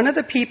one of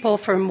the people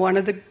from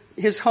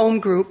his home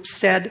group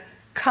said,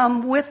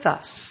 come with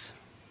us.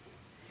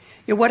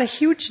 You know, what a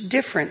huge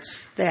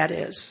difference that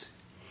is.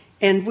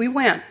 And we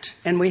went,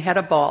 and we had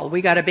a ball.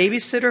 We got a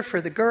babysitter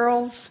for the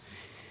girls.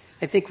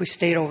 I think we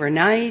stayed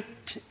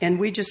overnight, and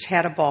we just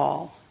had a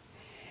ball.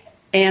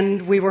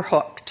 And we were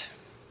hooked.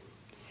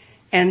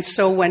 And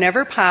so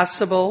whenever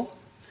possible,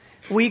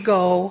 we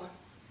go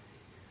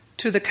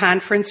to the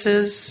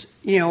conferences.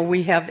 You know,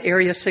 we have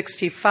Area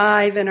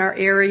 65 in our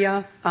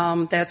area.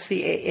 That's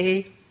the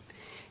AA.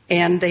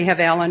 And they have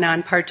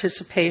Al-Anon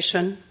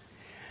participation.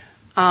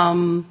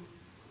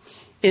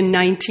 In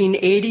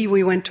 1980,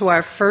 we went to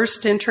our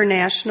first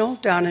international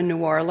down in New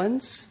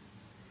Orleans.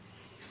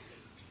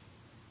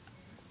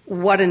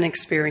 What an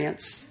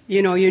experience.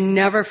 You know, you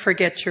never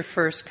forget your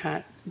first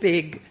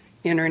big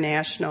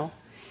international.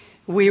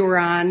 We were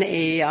on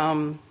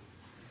a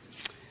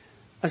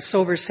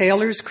Sober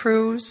Sailors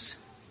cruise.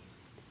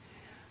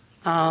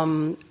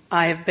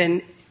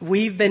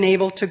 We've been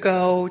able to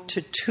go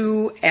to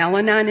 2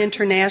 Al-Anon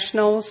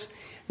internationals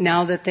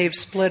now that they've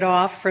split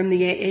off from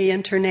the AA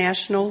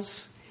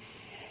internationals.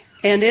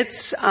 And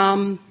it's,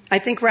 I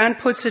think Ron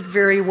puts it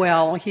very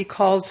well. He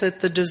calls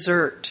it the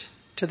dessert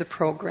to the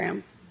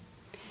program.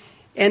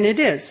 And it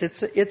is.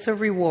 It's a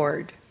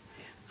reward.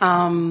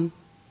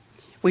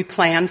 We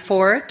plan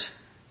for it.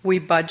 We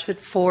budget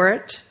for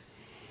it.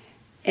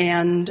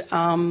 And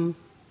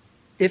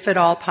if at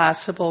all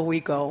possible, we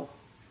go.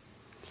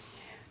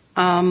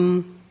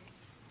 I've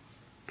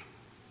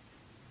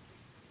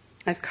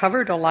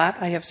covered a lot.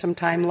 I have some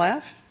time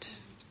left.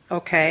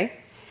 Okay.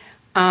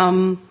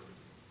 You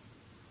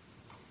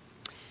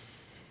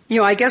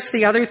know, I guess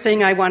the other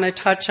thing I want to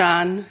touch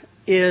on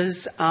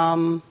is,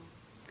 you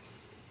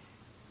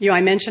know,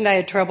 I mentioned I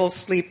had trouble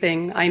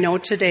sleeping. I know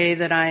today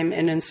that I'm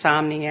an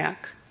insomniac.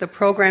 The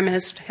program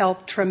has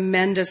helped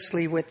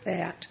tremendously with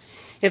that.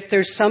 If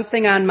there's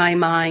something on my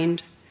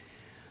mind,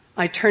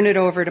 I turn it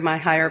over to my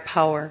higher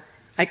power.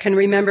 I can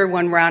remember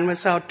when Ron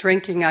was out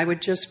drinking, I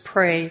would just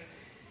pray,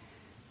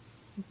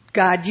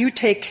 God, you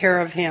take care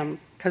of him,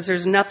 because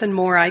there's nothing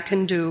more I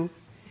can do,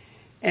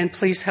 and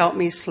please help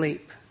me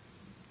sleep.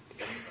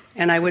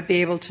 And I would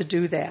be able to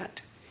do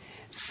that.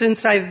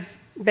 Since I've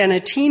been a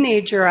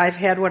teenager, I've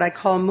had what I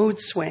call mood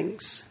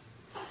swings.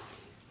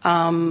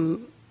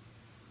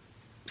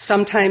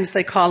 Sometimes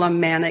they call them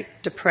manic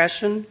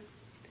depression.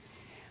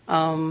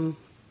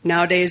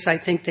 Nowadays, I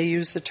think they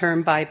use the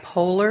term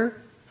bipolar.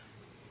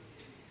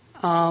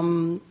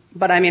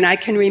 But I mean, I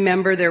can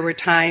remember there were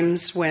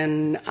times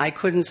when I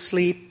couldn't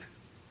sleep.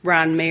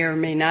 Ron may or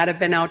may not have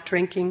been out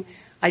drinking.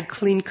 I'd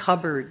clean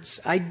cupboards.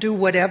 I'd do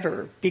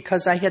whatever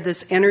because I had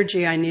this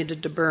energy I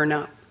needed to burn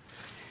up.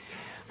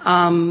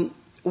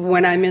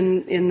 When I'm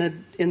in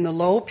the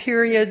low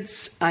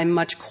periods, I'm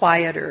much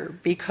quieter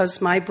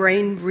because my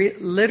brain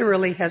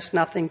literally has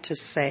nothing to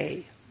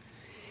say.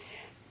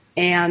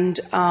 And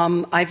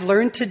I've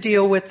learned to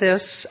deal with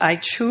this. I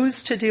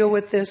choose to deal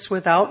with this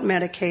without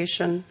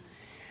medication.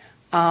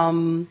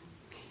 But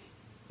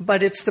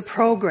it's the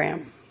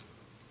program.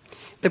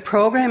 The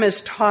program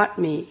has taught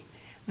me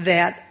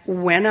that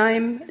when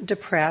I'm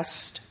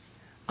depressed,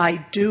 I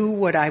do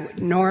what I would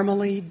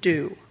normally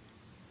do.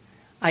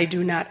 I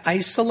do not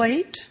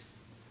isolate.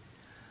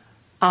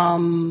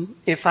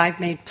 If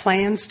I've made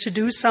plans to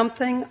do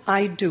something,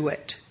 I do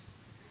it.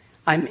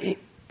 May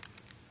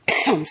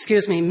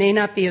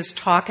not be as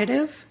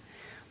talkative,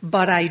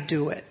 but I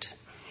do it.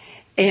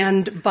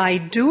 And by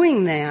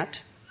doing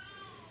that,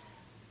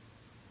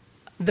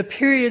 the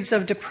periods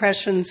of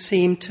depression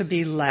seem to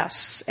be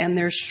less, and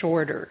they're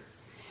shorter.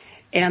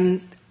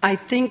 And I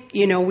think,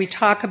 we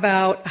talk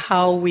about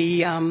how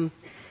we don't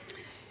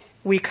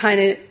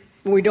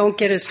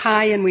get as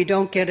high and we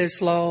don't get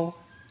as low.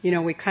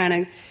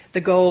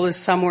 The goal is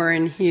somewhere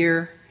in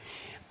here.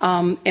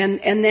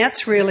 And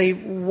that's really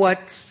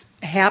what's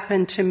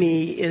happened to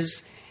me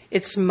is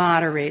it's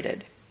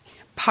moderated.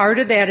 Part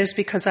of that is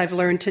because I've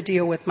learned to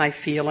deal with my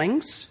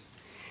feelings.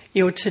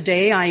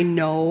 Today I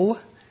know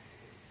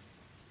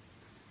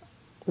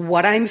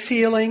what I'm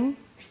feeling.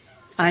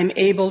 I'm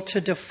able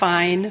to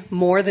define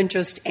more than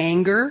just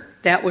anger.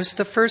 That was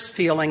the first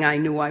feeling I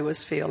knew I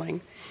was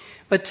feeling.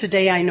 But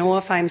today I know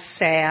if I'm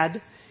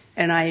sad,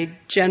 and I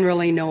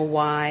generally know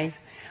why.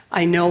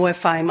 I know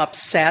if I'm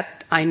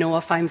upset. I know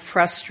if I'm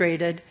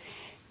frustrated.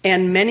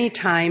 And many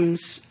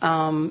times,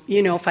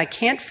 if I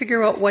can't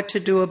figure out what to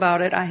do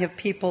about it, I have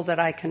people that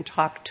I can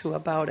talk to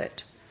about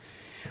it.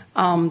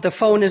 The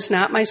phone is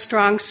not my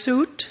strong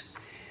suit,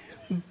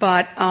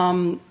 but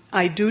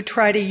I do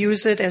try to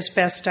use it as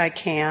best I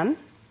can.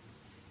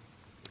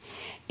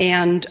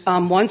 And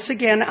once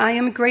again, I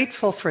am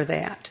grateful for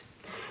that.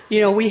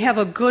 We have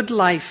a good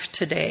life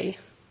today.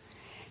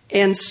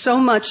 And so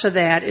much of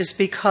that is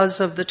because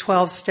of the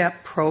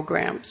 12-step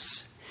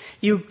programs.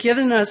 You've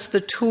given us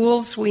the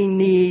tools we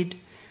need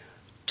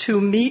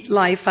to meet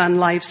life on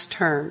life's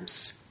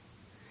terms.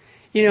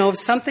 If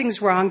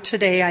something's wrong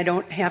today, I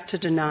don't have to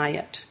deny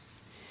it.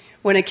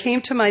 When it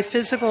came to my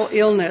physical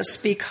illness,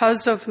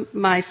 because of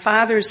my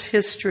father's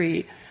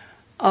history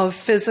of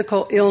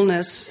physical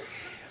illness,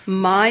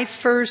 my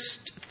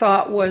first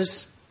thought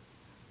was,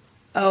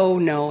 oh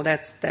no,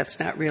 that's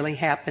not really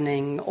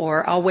happening,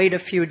 or I'll wait a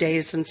few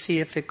days and see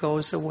if it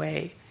goes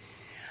away.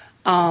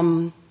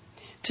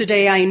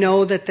 Today I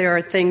know that there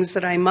are things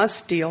that I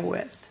must deal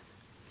with.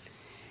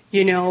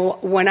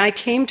 When I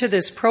came to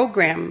this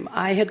program,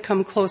 I had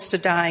come close to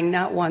dying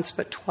not once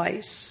but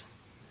twice.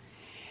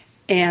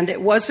 And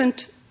it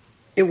wasn't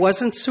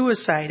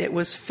suicide, it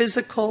was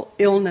physical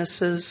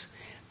illnesses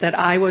that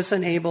I was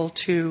unable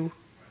to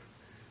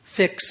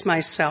fix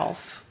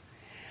myself.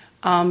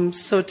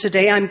 So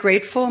today I'm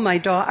grateful.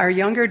 Our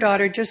younger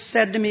daughter just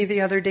said to me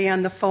the other day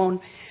on the phone,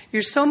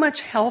 "You're so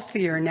much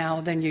healthier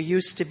now than you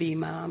used to be,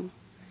 Mom."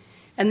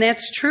 And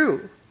that's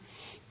true.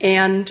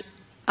 And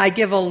I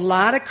give a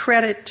lot of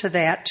credit to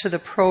that, to the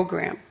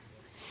program.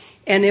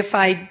 And if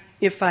I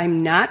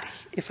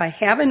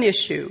have an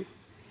issue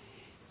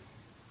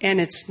and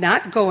it's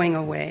not going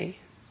away,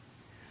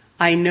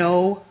 I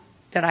know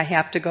that I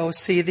have to go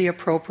see the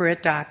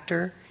appropriate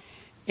doctor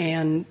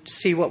and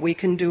see what we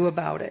can do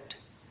about it.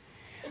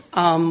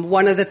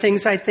 One of the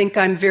things I think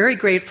I'm very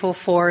grateful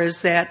for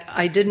is that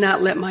I did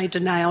not let my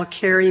denial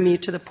carry me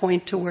to the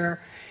point to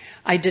where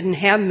I didn't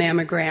have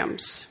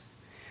mammograms,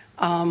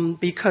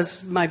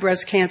 because my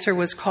breast cancer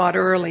was caught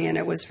early and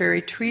it was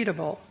very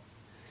treatable.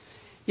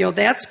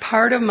 That's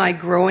part of my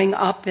growing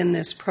up in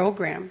this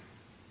program.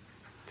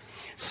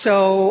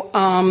 So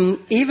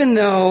even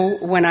though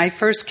when I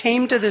first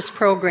came to this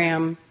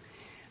program,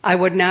 I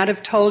would not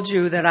have told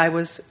you that I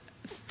was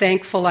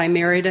thankful I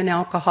married an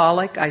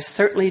alcoholic. I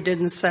certainly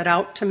didn't set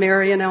out to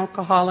marry an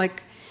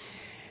alcoholic.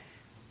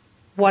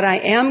 What I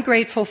am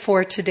grateful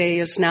for today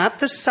is not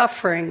the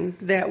suffering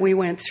that we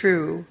went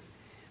through,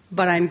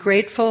 but I'm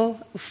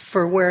grateful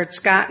for where it's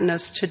gotten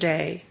us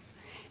today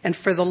and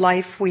for the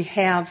life we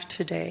have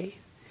today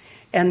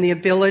and the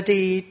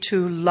ability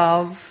to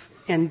love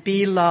and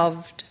be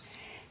loved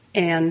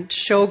and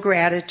show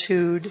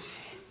gratitude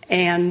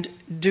and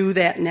do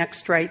that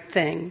next right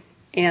thing.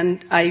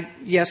 And I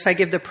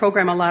give the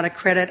program a lot of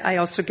credit. I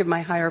also give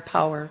my higher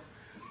power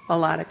a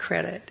lot of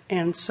credit.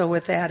 And so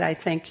with that, I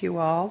thank you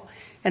all,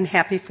 and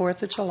happy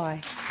 4th of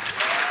July.